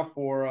right now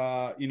for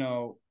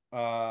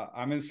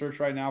I'm in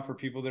search right now for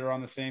people that are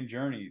on the same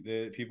journey.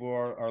 That people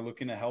are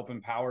looking to help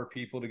empower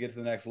people to get to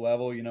the next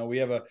level. We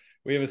have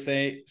a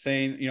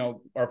saying,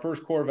 our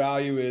first core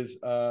value is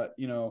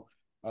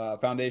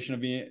foundation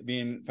of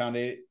being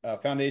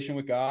foundation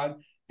with God.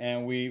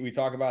 And we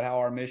talk about how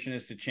our mission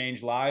is to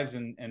change lives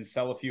and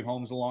sell a few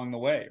homes along the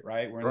way.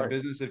 Right. We're in the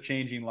business of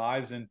changing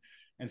lives. And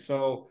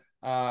so,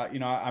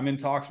 I'm in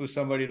talks with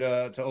somebody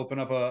to open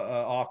up a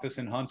office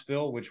in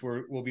Huntsville, which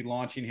we'll be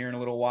launching here in a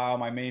little while.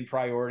 My main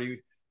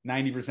priority,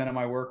 90% of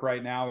my work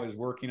right now, is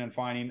working on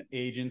finding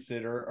agents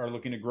that are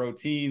looking to grow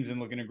teams and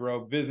looking to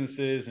grow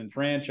businesses and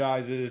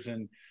franchises.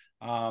 And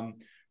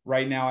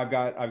right now I've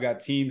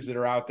got teams that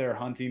are out there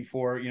hunting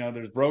for,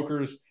 there's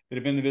brokers that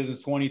have been in the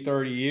business 20,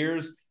 30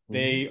 years.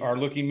 They are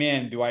looking,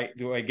 man, do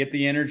I get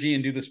the energy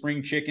and do the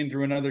spring chicken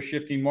through another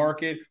shifting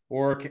market?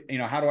 Or,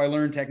 how do I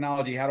learn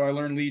technology? How do I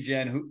learn lead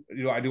gen?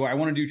 Do I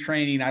want to do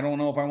training? I don't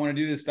know if I want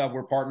to do this stuff.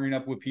 We're partnering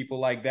up with people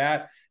like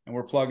that and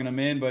we're plugging them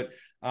in. But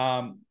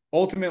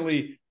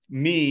ultimately,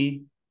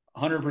 me,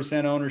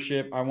 100%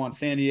 ownership. I want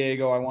San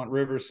Diego. I want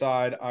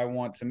Riverside. I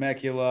want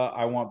Temecula.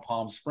 I want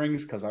Palm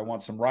Springs because I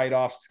want some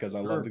write-offs because I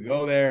love to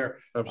go there.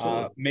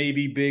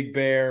 Maybe Big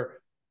Bear,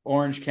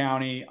 Orange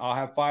County. I'll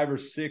have 5 or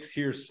 6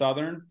 here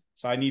Southern.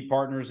 So I need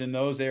partners in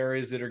those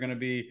areas that are going to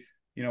be,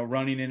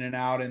 running in and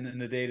out in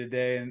the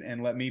day-to-day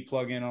and let me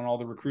plug in on all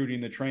the recruiting,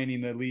 the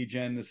training, the lead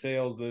gen, the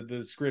sales,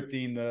 the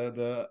scripting,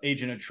 the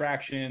agent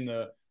attraction,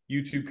 the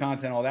YouTube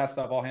content, all that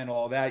stuff. I'll handle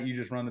all that. You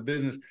just run the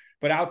business.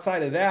 But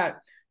outside of that,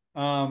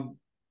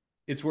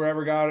 it's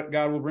wherever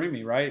God will bring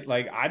me, right?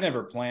 Like I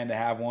never planned to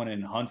have one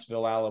in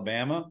Huntsville,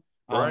 Alabama,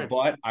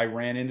 but I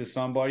ran into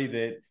somebody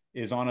that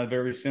is on a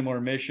very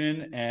similar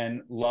mission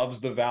and loves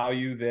the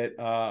value that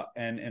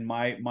and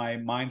my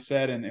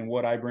mindset and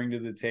what I bring to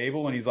the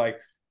table. And he's like,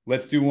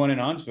 let's do one in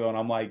Huntsville. And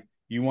I'm like,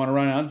 you want to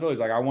run in Huntsville? He's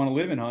like, I want to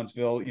live in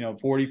Huntsville,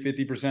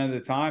 40-50% of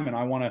the time. And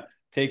I want to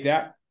take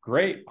that.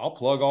 Great. I'll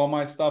plug all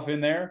my stuff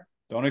in there.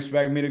 Don't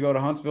expect me to go to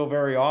Huntsville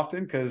very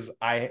often because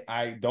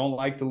I don't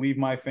like to leave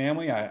my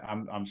family.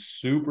 I'm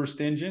super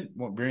stingent.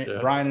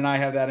 Brian and I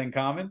have that in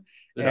common.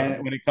 Yeah.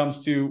 And when it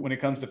comes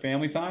to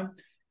family time,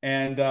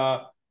 and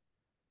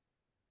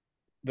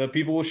the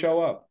people will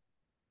show up.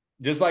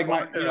 Just like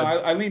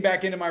I lean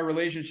back into my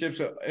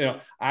relationships.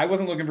 I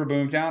wasn't looking for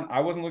Boomtown.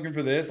 I wasn't looking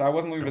for this. I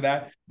wasn't looking for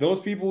that. Those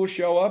people will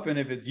show up. And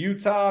if it's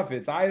Utah, if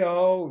it's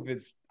Idaho,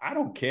 I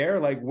don't care.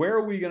 Like, where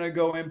are we going to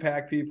go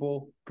impact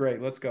people?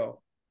 Great. Let's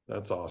go.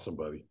 That's awesome,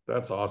 buddy.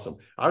 That's awesome.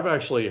 I've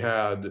actually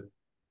had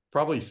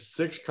probably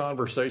 6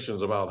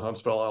 conversations about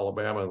Huntsville,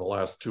 Alabama in the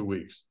last 2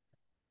 weeks.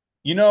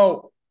 You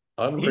know,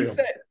 Unreal.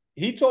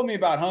 he told me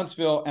about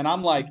Huntsville, and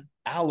I'm like,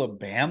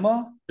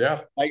 Alabama?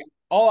 Yeah. Like,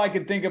 all I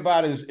could think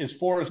about is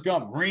Forrest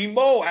Gump,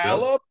 Greenbow, Yep.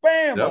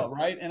 Alabama, Yep.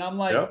 right? And I'm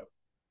like, Yep.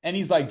 and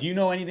he's like, do you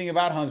know anything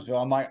about Huntsville?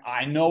 I'm like,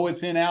 I know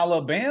it's in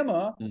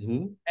Alabama.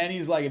 Mm-hmm. And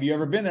he's like, have you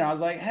ever been there? I was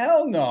like,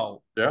 hell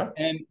no. Yeah.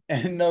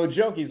 And no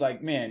joke, he's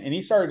like, man, and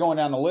he started going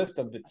down the list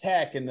of the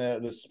tech and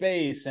the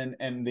space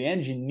and the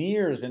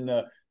engineers and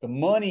the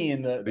money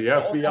and the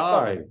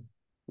FBI,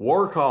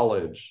 War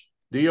College,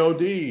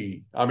 DOD.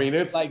 I mean,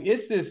 it's like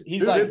it's this.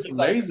 He's dude, like, it's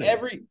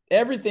amazing.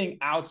 Everything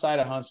outside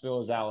of Huntsville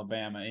is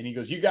Alabama, and he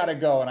goes, "You got to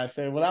go." And I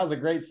said, "Well, that was a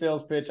great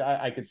sales pitch.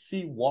 I could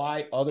see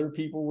why other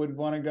people would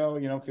want to go.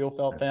 You know, feel,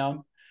 felt,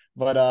 found."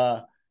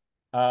 But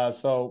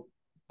so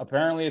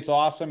apparently it's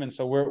awesome, and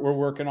so we're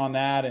working on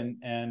that,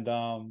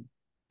 and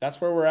that's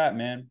where we're at,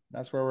 man.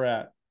 That's where we're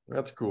at.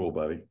 That's cool,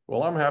 buddy.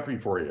 Well, I'm happy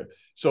for you.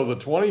 So the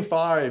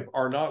 25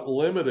 are not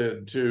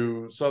limited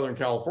to Southern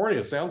California.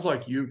 It sounds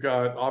like you've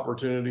got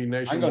opportunity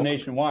nationwide. I can go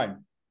nationwide.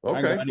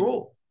 Okay,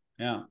 cool.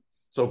 Yeah.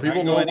 So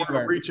people know where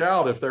to reach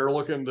out if they're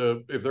looking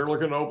to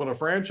open a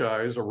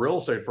franchise, a real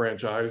estate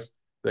franchise.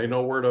 They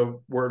know where to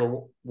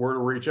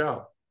reach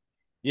out.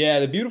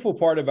 Yeah, the beautiful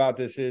part about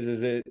this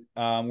is that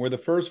we're the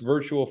first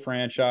virtual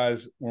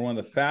franchise. We're one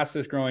of the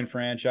fastest growing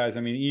franchise.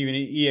 I mean, even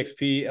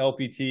EXP,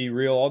 LPT,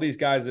 Real, all these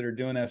guys that are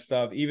doing that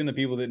stuff, even the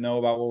people that know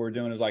about what we're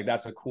doing is like,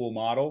 that's a cool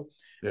model.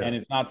 Yeah. And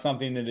it's not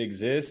something that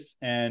exists.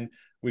 And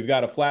we've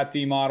got a flat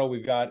fee model.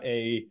 We've got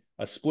a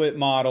split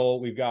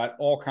model. We've got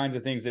all kinds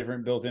of things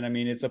different built in. I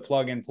mean, it's a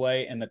plug and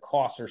play and the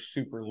costs are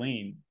super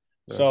lean.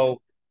 That's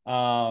so,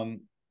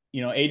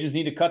 agents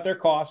need to cut their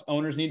costs.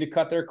 Owners need to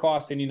cut their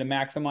costs. They need to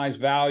maximize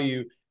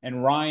value.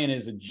 And Ryan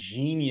is a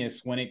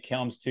genius when it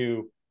comes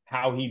to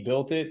how he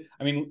built it.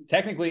 I mean,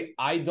 technically,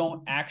 I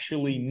don't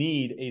actually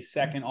need a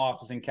second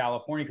office in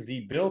California because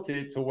he built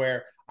it to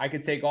where I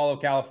could take all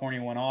of California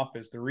in one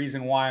office. The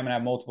reason why I'm going to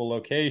have multiple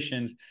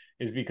locations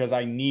is because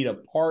I need a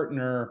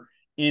partner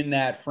in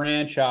that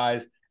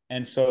franchise.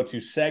 And so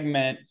to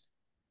segment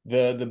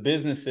the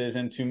businesses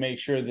and to make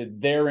sure that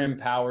they're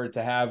empowered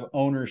to have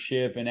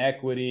ownership and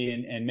equity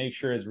and make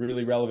sure it's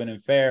really relevant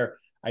and fair,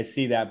 I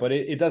see that. But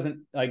it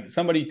doesn't, like,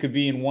 somebody could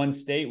be in one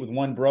state with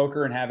one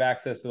broker and have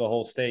access to the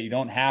whole state. You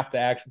don't have to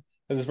actually,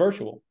 because it's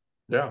virtual.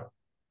 Yeah.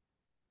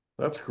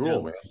 That's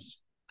cool, man.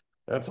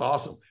 That's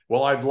awesome.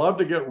 Well, I'd love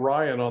to get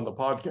Ryan on the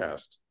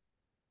podcast.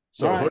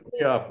 So hook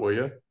me up, will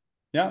you?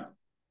 Yeah.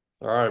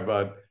 All right,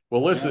 bud.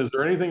 Well, listen, is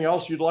there anything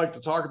else you'd like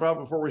to talk about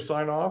before we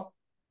sign off?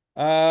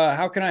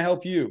 How can I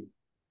help you?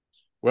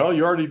 Well,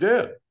 you already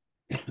did.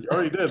 You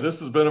already did. This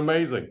has been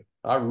amazing.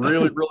 I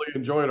really, really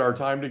enjoyed our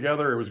time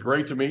together. It was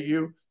great to meet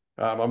you.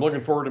 I'm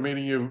looking forward to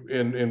meeting you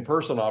in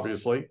person,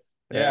 obviously.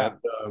 Yeah.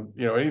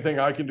 And, anything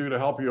I can do to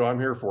help you, I'm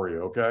here for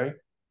you. Okay.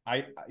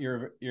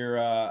 You're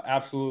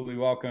absolutely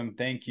welcome.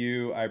 Thank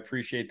you. I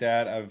appreciate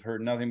that. I've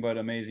heard nothing but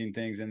amazing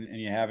things, and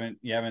you haven't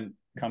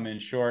come in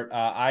short.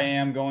 I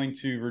am going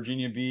to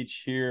Virginia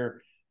Beach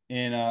here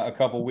in a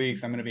couple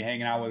weeks. I'm going to be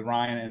hanging out with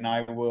Ryan, and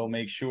I will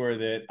make sure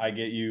that I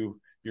get you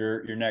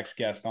your next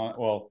guest on.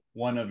 Well,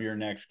 one of your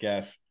next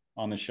guests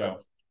on the show.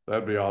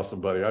 That'd be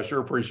awesome, buddy. I sure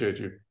appreciate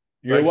you.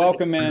 You're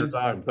welcome, man. For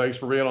your time. Thanks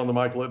for being on the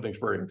Mike Litton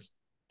Experience.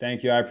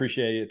 Thank you. I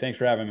appreciate it. Thanks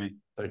for having me.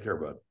 Take care,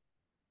 bud.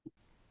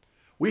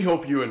 We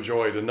hope you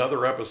enjoyed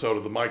another episode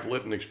of the Mike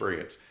Litton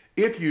Experience.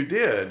 If you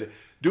did,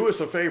 do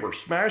us a favor,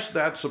 smash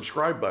that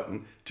subscribe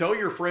button, tell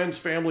your friends,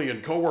 family,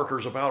 and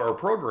coworkers about our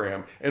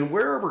program, and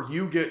wherever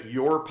you get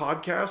your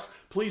podcasts,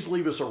 please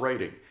leave us a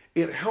rating.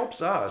 It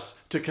helps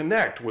us to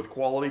connect with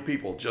quality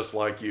people just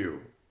like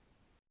you.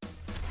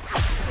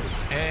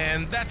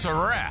 And that's a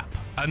wrap.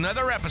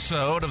 Another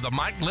episode of the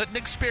Mike Litton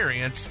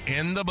Experience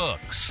in the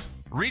books.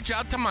 Reach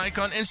out to Mike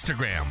on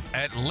Instagram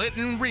at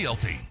Litton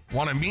Realty.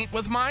 Want to meet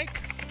with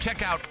Mike?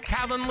 Check out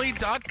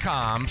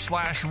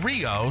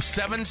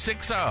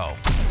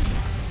calendly.com/Rio760.